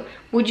poll too.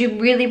 Would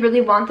you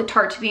really want the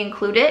Tarte to be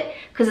included?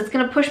 Because it's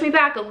gonna push me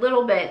back a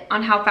little bit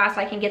on how fast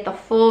I can get the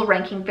full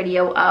ranking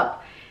video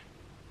up.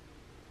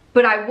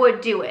 But I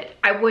would do it.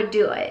 I would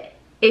do it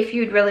if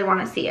you'd really want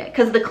to see it.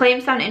 Because the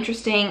claims sound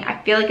interesting.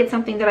 I feel like it's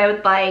something that I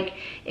would like.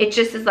 It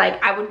just is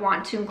like, I would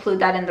want to include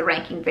that in the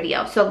ranking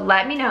video. So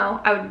let me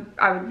know.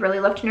 I would really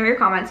love to know your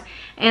comments.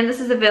 And this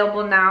is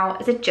available now.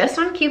 Is it just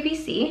on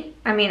QVC?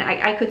 I mean,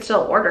 I could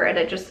still order it.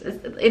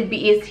 It'd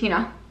be easy, you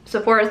know.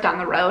 Sephora's down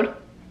the road.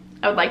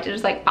 I would like to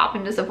just like pop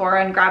into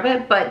Sephora and grab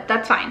it, but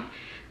that's fine.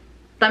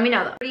 Let me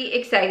know though. Pretty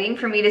exciting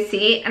for me to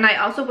see, and I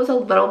also was a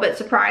little bit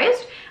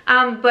surprised,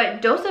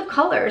 but Dose of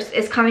Colors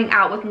is coming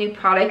out with new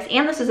products,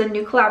 and this is a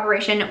new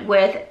collaboration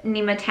with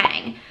Nyma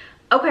Tang.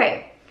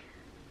 Okay,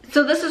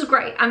 so this is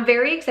great. I'm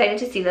very excited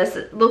to see this.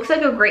 It looks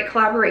like a great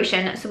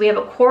collaboration. So we have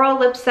a coral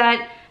lip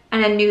set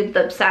and a nude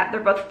lip set. They're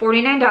both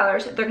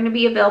 $49. They're gonna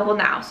be available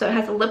now. So it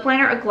has a lip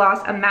liner, a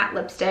gloss, a matte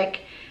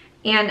lipstick,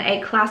 and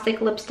a classic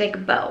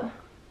lipstick bow.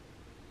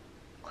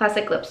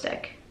 Classic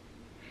lipstick.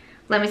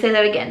 Let me say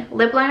that again.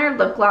 Lip liner,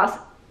 lip gloss,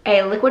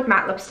 a liquid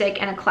matte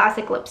lipstick, and a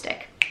classic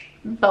lipstick.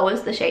 Bow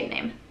is the shade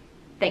name.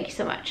 Thank you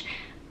so much.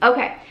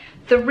 Okay,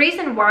 the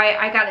reason why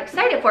I got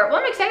excited for it,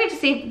 well, I'm excited to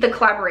see the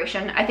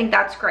collaboration. I think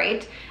that's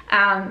great.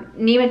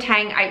 Nyma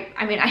Tang,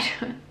 I mean,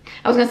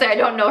 I was gonna say I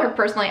don't know her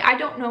personally. I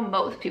don't know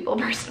most people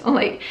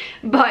personally,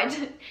 but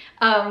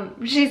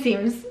she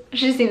seems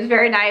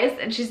very nice,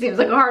 and she seems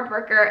like a hard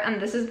worker,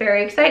 and this is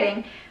very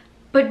exciting.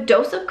 But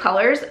Dose of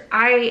Colors,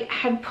 I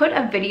had put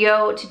a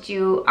video to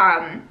do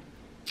on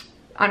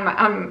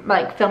my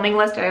like filming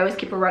list. I always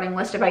keep a running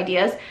list of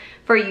ideas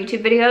for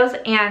YouTube videos,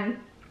 and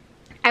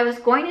I was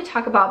going to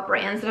talk about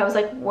brands that I was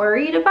like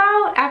worried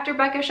about after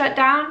Becca shut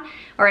down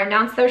or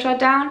announced their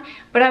shutdown,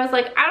 but I was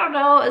like, I don't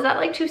know, is that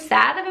like too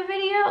sad of a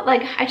video?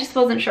 Like, I just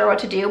wasn't sure what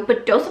to do.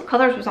 But Dose of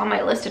Colors was on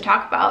my list to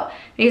talk about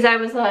because I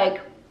was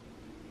like,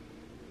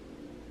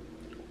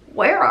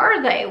 where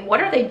are they?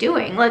 What are they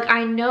doing? Like,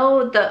 I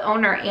know the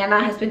owner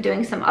Anna has been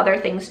doing some other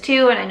things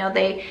too, and I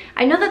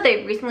know that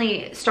they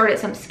recently started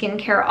some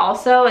skincare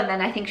also, and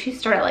then I think she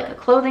started like a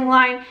clothing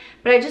line.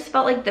 But I just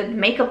felt like the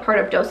makeup part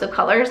of Dose of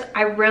Colors,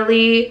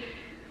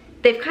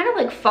 they've kind of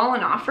like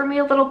fallen off for me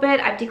a little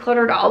bit. I've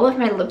decluttered all of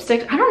my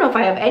lipsticks. I don't know if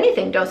I have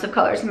anything Dose of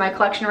Colors in my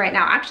collection right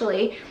now,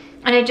 actually.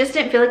 And I just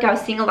didn't feel like I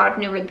was seeing a lot of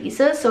new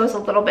releases, so I was a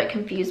little bit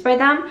confused by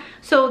them.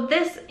 So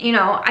this, you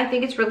know, I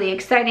think it's really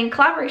exciting.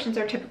 Collaborations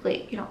are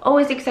typically, you know,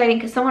 always exciting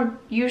because someone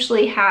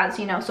usually has,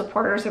 you know,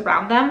 supporters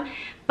around them.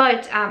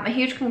 But a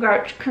huge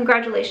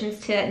congratulations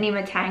to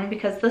Nyma Tang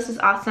because this is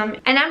awesome.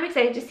 And I'm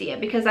excited to see it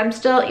because I'm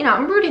still, you know,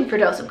 I'm rooting for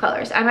Dose of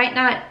Colors. I might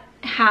not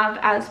have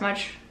as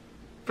much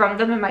from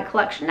them in my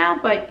collection now,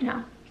 but, you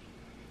know,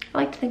 I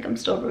like to think I'm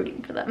still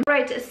rooting for them.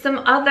 Right, some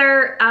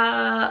other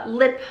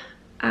lip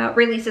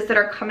releases that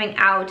are coming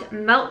out.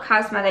 Melt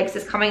Cosmetics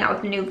is coming out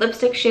with new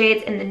lipstick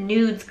shades in the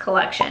Nudes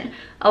collection.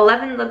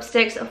 11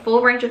 lipsticks, a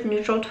full range of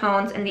neutral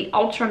tones, and the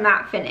ultra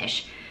matte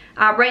finish.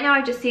 Right now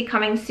I just see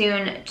coming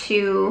soon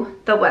to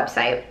the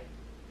website.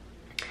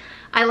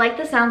 I like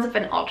the sounds of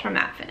an ultra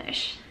matte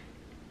finish.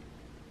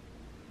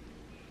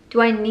 Do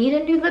I need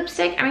a nude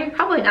lipstick? I mean,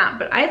 probably not,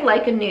 but I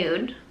like a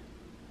nude.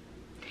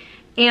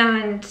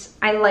 and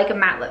I like a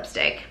matte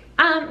lipstick.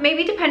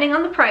 Maybe depending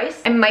on the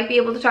price, I might be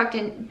able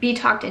to be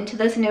talked into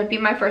this, and it would be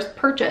my first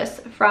purchase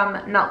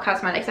from Melt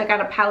Cosmetics. I got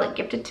a palette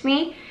gifted to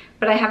me,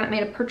 but I haven't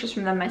made a purchase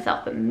from them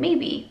myself, but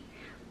maybe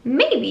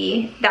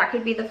that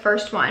could be the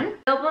first one.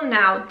 Available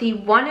now, the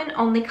One and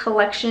Only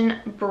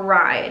Collection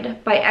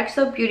Bride by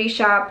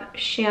XOBeautyShop.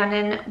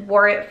 Shannon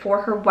wore it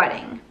for her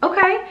wedding.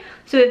 Okay,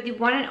 so we have the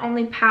One and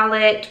Only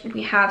palette.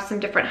 We have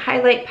some different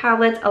highlight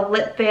palettes, a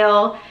lip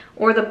veil,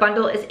 or the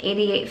bundle is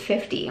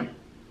 $88.50.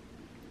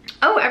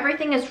 Oh,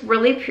 everything is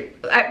really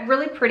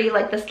pretty,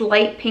 like this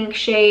light pink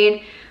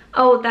shade.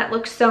 Oh, that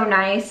looks so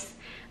nice.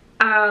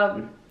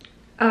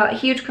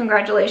 Huge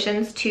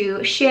congratulations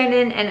to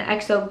Shannon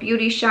and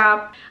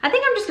XOBeautyShop. I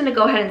think I'm just gonna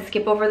go ahead and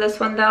skip over this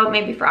one though,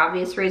 maybe for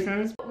obvious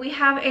reasons. We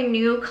have a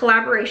new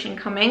collaboration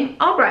coming.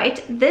 All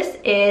right, this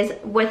is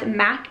with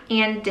MAC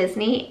and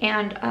Disney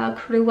and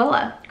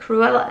Cruella.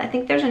 I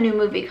think there's a new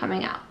movie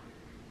coming out,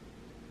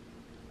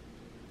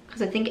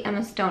 because I think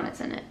Emma Stone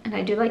is in it, and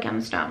I do like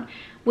Emma Stone.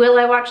 Will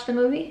I watch the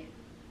movie?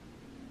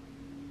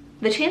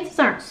 The chances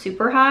aren't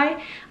super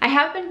high. I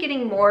have been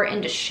getting more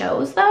into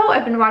shows though.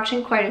 I've been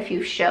watching quite a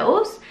few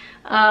shows.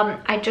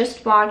 I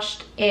just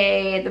watched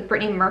the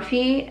Brittany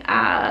Murphy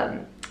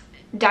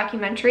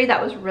documentary.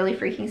 That was really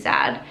freaking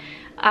sad.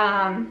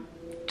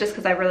 Just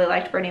because I really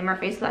liked Brittany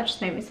Murphy, so that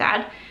just made me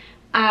sad.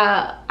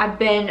 I've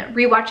been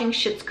rewatching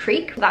Schitt's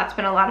Creek. That's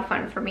been a lot of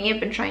fun for me. I've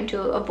been trying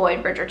to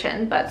avoid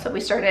Bridgerton, but so we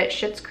started at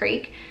Schitt's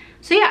Creek.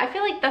 So yeah, I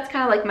feel like that's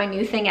kind of like my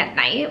new thing at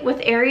night with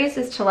Aries,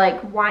 is to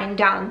like wind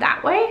down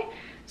that way.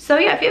 So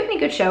yeah, if you have any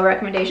good show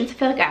recommendations, I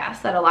feel like I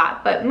ask that a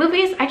lot. But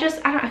movies, I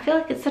feel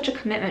like it's such a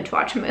commitment to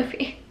watch a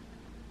movie.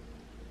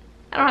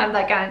 I don't have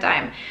that kind of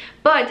time.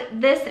 But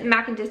this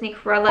MAC and Disney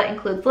Cruella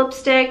includes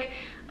lipstick,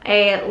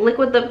 a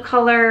liquid lip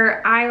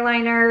color,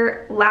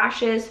 eyeliner,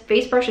 lashes,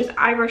 face brushes,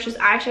 eye brushes,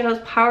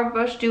 eyeshadows,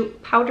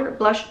 powder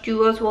blush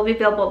duos will be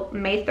available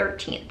May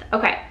 13th.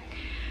 Okay.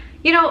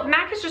 You know,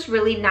 MAC has just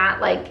really not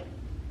like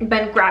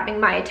been grabbing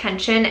my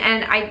attention,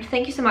 and I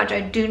thank you so much.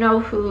 I do know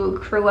who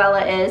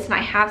Cruella is, and I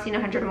have seen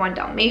 101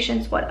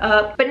 Dalmatians, what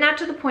up, but not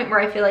to the point where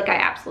I feel like I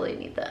absolutely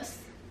need this.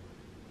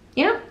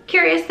 You know,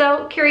 curious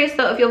though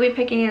if you'll be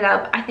picking it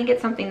up. I think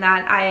it's something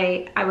that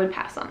I would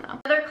pass on though.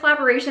 Another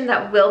collaboration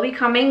that will be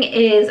coming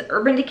is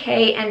Urban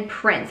Decay and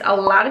Prince. A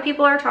lot of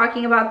people are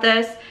talking about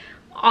this.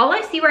 All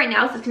I see right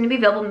now is it's going to be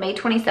available May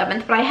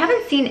 27th, but I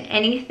haven't seen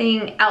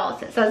anything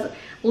else. It says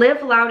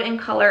Live Loud in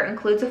Color,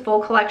 includes a full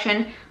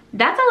collection.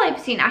 That's all I've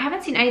seen. I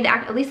haven't seen any,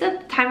 at least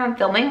at the time I'm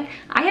filming,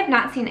 I have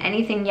not seen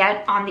anything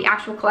yet on the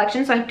actual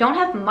collection, so I don't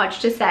have much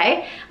to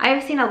say. I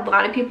have seen a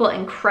lot of people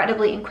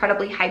incredibly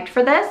hyped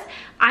for this.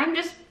 I'm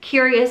just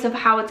curious of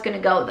how it's gonna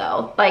go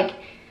though. Like,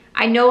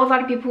 I know a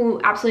lot of people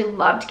who absolutely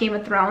loved Game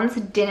of Thrones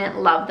didn't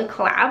love the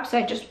collab, so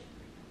I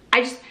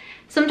just,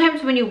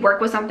 sometimes when you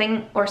work with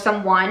something or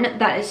someone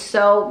that is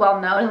so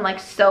well known and like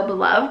so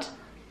beloved,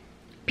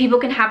 people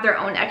can have their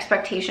own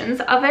expectations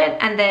of it,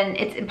 and then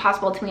it's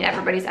impossible to meet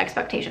everybody's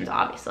expectations,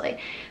 obviously.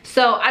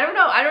 So I don't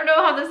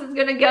know how this is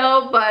gonna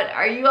go, but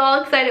are you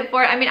all excited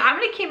for it? I mean, I'm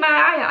gonna keep my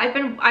eye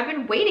out. I've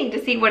been waiting to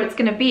see what it's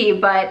gonna be,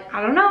 but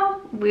I don't know.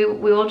 We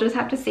will just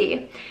have to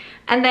see.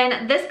 And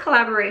then this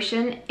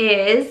collaboration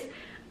is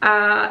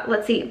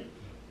let's see,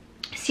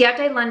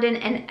 Ciate London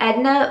and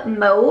Edna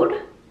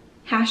Mode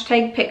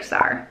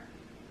 #Pixar.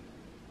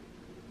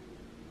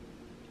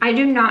 I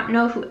do not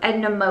know who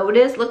Edna Mode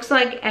is. Looks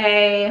like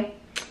a,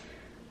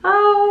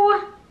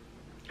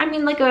 I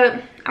mean like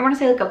a, I want to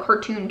say like a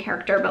cartoon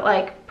character, but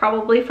like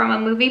probably from a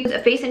movie. It's a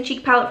face and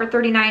cheek palette for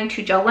 $39,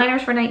 2 gel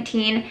liners for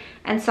 $19,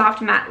 and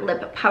soft matte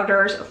lip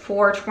powders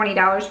for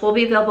 $20. Will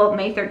be available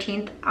May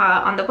 13th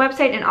on the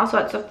website and also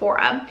at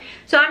Sephora.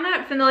 So I'm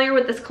not familiar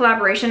with this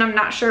collaboration. I'm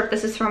not sure if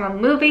this is from a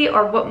movie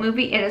or what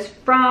movie it is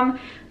from.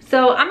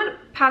 So I'm gonna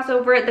pass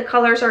over it. The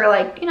colors are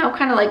like, you know,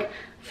 kind of like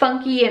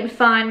funky and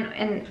fun,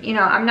 and you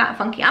know, I'm not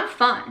funky, I'm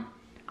fun.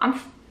 I'm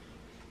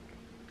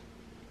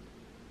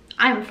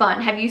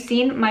fun. Have you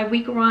seen my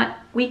week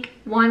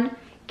one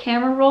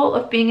camera roll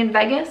of being in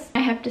Vegas? I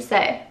have to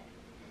say,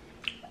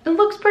 it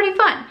looks pretty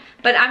fun,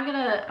 but I'm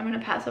gonna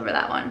pass over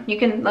that one. You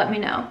can let me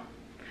know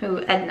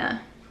who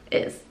Edna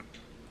is.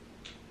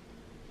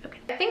 Okay.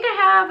 I think I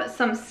have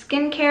some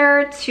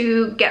skincare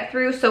to get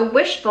through. So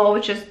Wishful,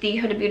 which is the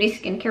Huda Beauty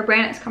skincare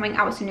brand, is coming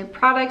out with some new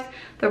products.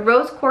 The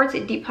Rose Quartz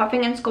Deep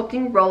Puffing and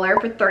Sculpting Roller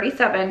for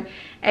 $37.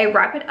 A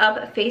Wrap It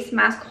Up Face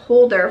Mask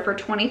Holder for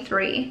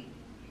 $23.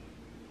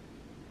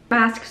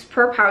 Masks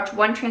per pouch,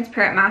 1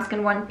 transparent mask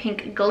and 1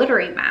 pink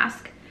glittery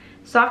mask.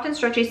 Soft and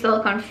stretchy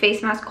silicone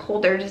face mask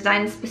holder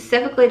designed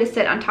specifically to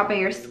sit on top of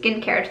your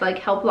skincare to like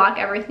help lock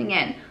everything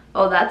in.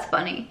 Oh, that's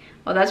funny.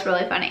 Oh, that's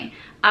really funny.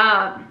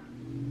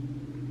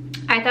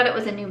 I thought it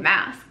was a new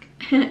mask.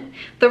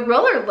 The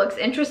roller looks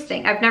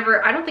interesting. I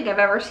don't think I've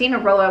ever seen a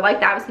roller like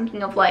that. I was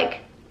thinking of like,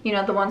 you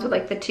know, the ones with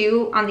like the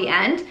 2 on the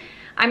end.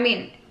 I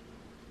mean,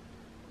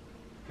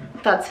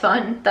 That's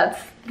fun.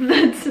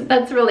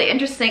 That's really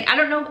interesting. I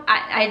don't know,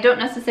 I don't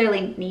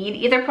necessarily need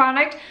either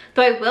product,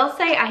 though I will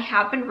say I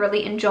have been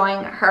really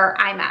enjoying her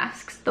eye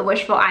masks, the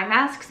Wishful eye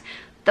masks.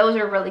 Those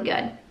are really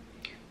good.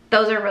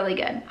 Those are really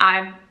good.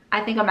 I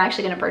think I'm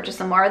actually gonna purchase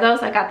some more of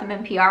those. I got them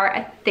in PR.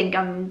 I think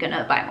I'm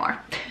gonna buy more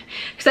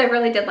because I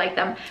really did like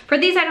them. For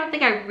these, I don't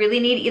think I really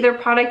need either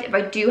product. If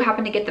I do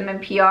happen to get them in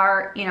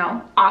PR, you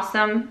know,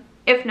 awesome.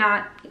 If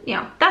not, you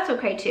know, that's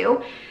okay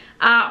too.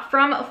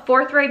 From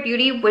Forthright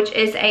Beauty, which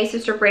is a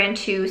sister brand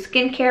to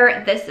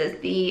skincare. This is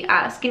the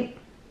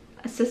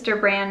sister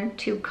brand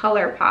to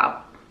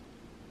Colourpop,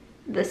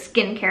 the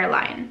skincare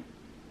line.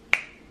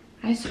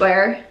 I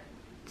swear,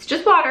 it's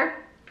just water.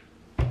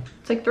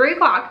 It's like 3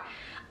 o'clock,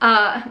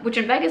 which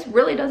in Vegas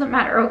really doesn't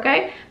matter,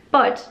 okay?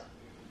 But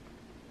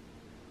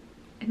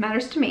it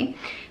matters to me.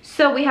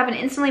 So we have an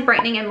instantly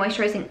brightening and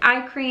moisturizing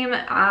eye cream.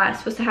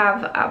 Supposed to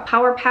have a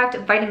power-packed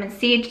vitamin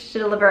C to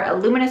deliver a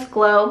luminous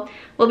glow.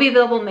 Will be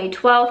available May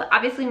 12th.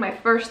 Obviously, my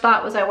first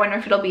thought was I wonder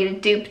if it'll be a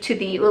dupe to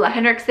the Ulla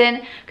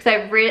Henriksen, because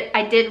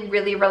I did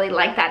really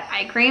like that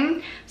eye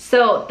cream.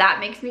 So that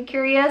makes me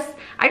curious.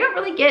 I don't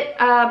really get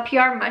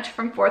PR much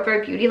from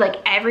Forthright Beauty. Like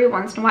every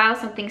once in a while,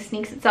 something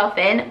sneaks itself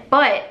in,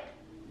 but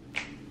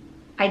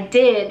I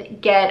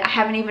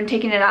haven't even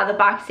taken it out of the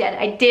box yet.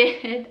 I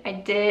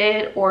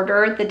did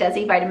order the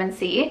Desi Vitamin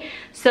C.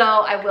 So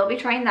I will be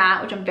trying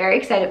that, which I'm very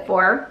excited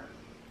for.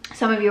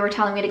 Some of you were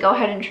telling me to go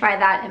ahead and try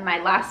that in my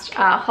last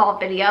haul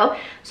video.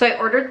 So I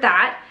ordered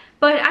that.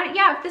 But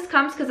yeah, if this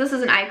comes, because this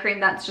is an eye cream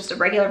that's just a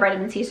regular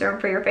vitamin C serum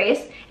for your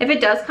face. If it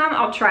does come,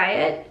 I'll try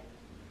it.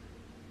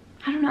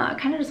 I don't know, I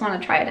kind of just want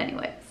to try it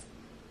anyways.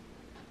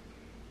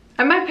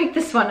 I might pick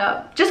this one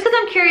up just because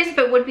I'm curious if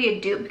it would be a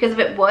dupe, because if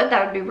it would,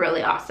 that would be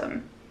really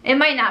awesome. It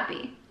might not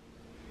be,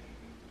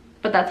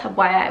 but that's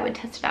why I would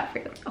test it out for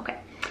you. Okay.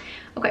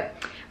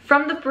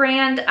 From the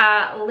brand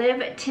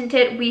Live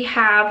Tinted, we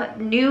have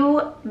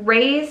new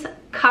Raise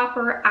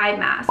Copper Eye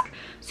Mask.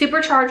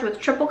 Supercharged with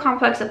triple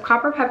complex of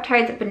copper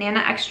peptides, banana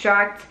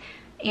extract,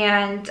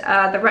 and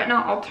the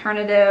retinol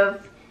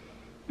alternative.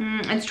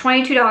 It's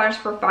 $22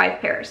 for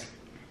 5 pairs.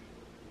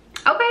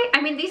 Okay,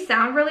 I mean, these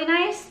sound really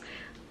nice.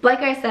 Like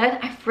I said,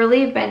 I've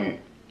really been,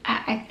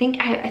 I think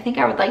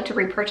I would like to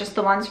repurchase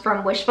the ones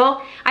from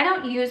Wishful. I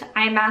don't use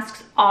eye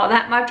masks all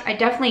that much. I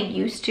definitely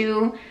used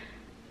to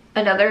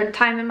another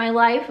time in my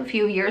life, a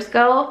few years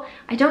ago.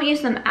 I don't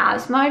use them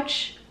as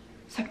much,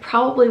 so I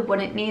probably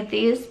wouldn't need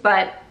these,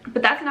 but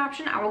that's an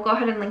option. I will go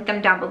ahead and link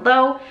them down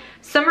below.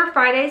 Summer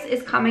Fridays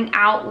is coming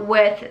out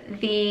with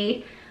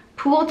the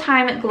Pool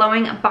Time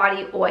Glowing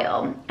Body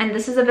Oil, and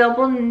this is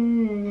available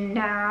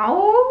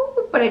now,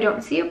 but I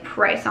don't see a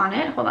price on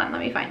it. Hold on, let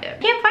me find it.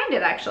 I can't find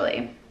it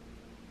actually.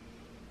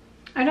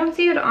 I don't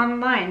see it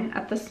online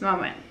at this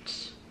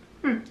moment.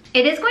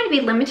 It is going to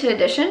be limited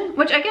edition,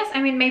 which I guess,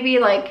 I mean, maybe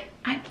like,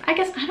 I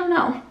guess, I don't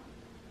know.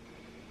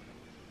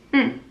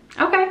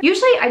 Okay.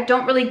 Usually I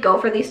don't really go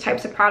for these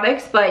types of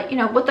products, but you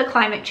know, with the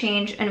climate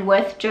change and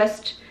with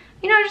just,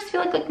 you know, I just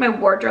feel like my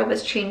wardrobe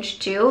has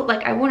changed too.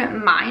 Like I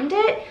wouldn't mind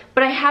it,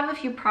 but I have a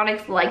few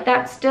products like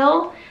that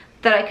still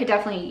that I could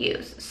definitely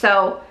use.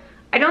 So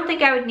I don't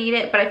think I would need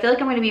it, but I feel like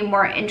I'm going to be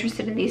more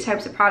interested in these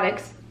types of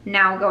products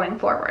now going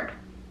forward.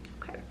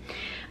 Okay.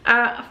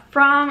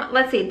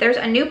 Let's see, there's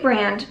a new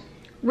brand,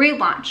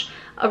 relaunch.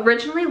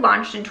 Originally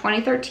launched in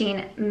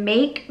 2013,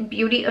 Make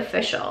Beauty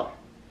Official.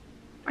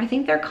 I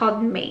think they're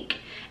called Make.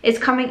 Is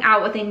coming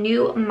out with a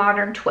new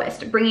modern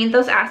twist, bringing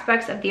those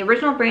aspects of the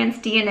original brand's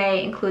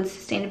DNA, includes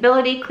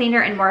sustainability,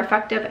 cleaner and more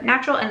effective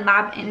natural and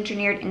lab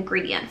engineered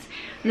ingredients.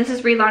 And this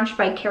is relaunched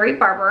by Carrie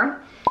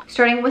Barber,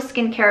 starting with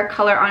skincare,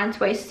 color on its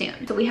way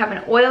soon. So we have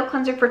an oil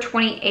cleanser for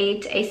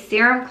 $28, a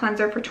serum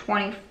cleanser for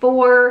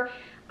 $24,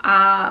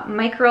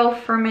 micro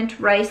ferment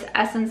rice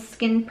essence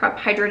skin prep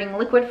hydrating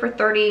liquid for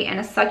 $30, and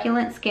a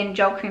succulent skin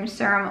gel cream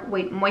serum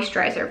weight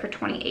moisturizer for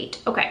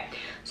 $28. Okay,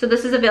 so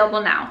this is available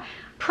now.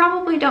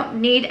 Probably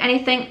don't need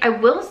anything. I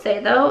will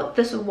say though,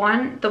 the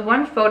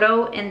one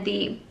photo in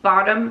the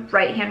bottom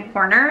right hand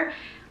corner,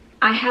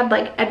 I had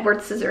like Edward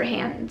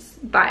Scissorhands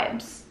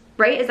vibes,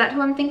 right? Is that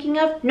who I'm thinking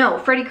of? No,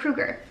 Freddy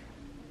Krueger.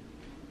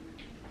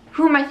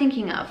 Who am I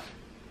thinking of?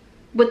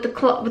 With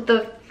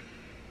the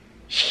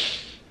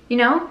you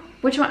know,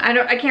 which one?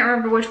 I can't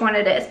remember which one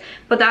it is,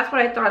 but that's what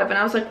I thought of, and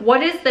I was like,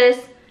 what is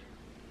this?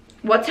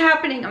 What's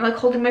happening? I'm like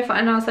holding my phone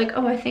and I was like,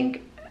 oh, I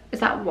think, is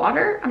that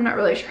water? I'm not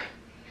really sure.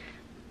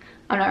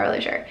 I'm not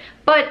really sure,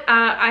 but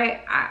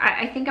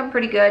I think I'm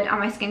pretty good on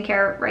my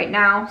skincare right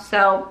now,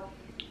 so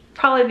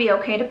probably be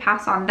okay to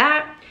pass on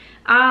that.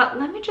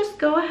 Let me just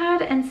go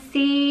ahead and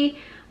see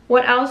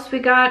what else we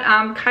got.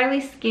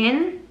 Kylie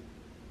Skin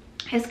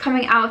is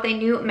coming out with a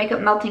new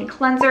makeup melting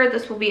cleanser.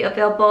 This will be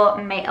available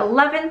May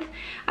 11th.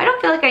 I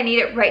don't feel like I need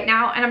it right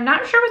now, and I'm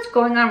not sure what's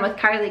going on with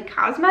Kylie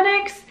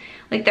Cosmetics.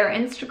 Like their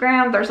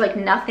Instagram, there's like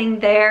nothing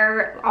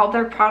there. All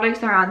their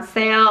products are on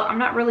sale. I'm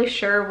not really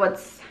sure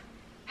what's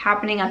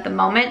happening at the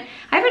moment.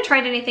 I haven't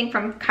tried anything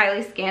from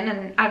Kylie Skin,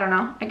 and I don't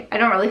know, I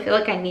don't really feel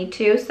like I need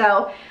to,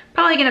 so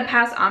probably gonna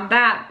pass on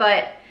that.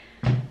 But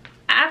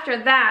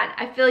after that,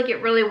 I feel like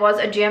it really was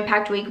a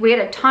jam-packed week. We had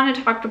a ton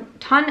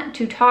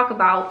to talk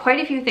about, quite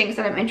a few things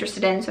that I'm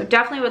interested in, so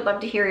definitely would love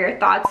to hear your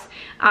thoughts.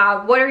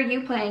 What are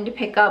you planning to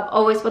pick up?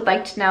 Always would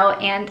like to know.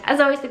 And as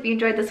always, if you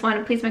enjoyed this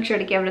one, please make sure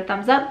to give it a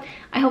thumbs up.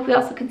 I hope you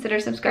also consider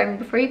subscribing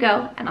before you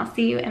go, and I'll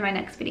see you in my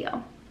next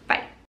video.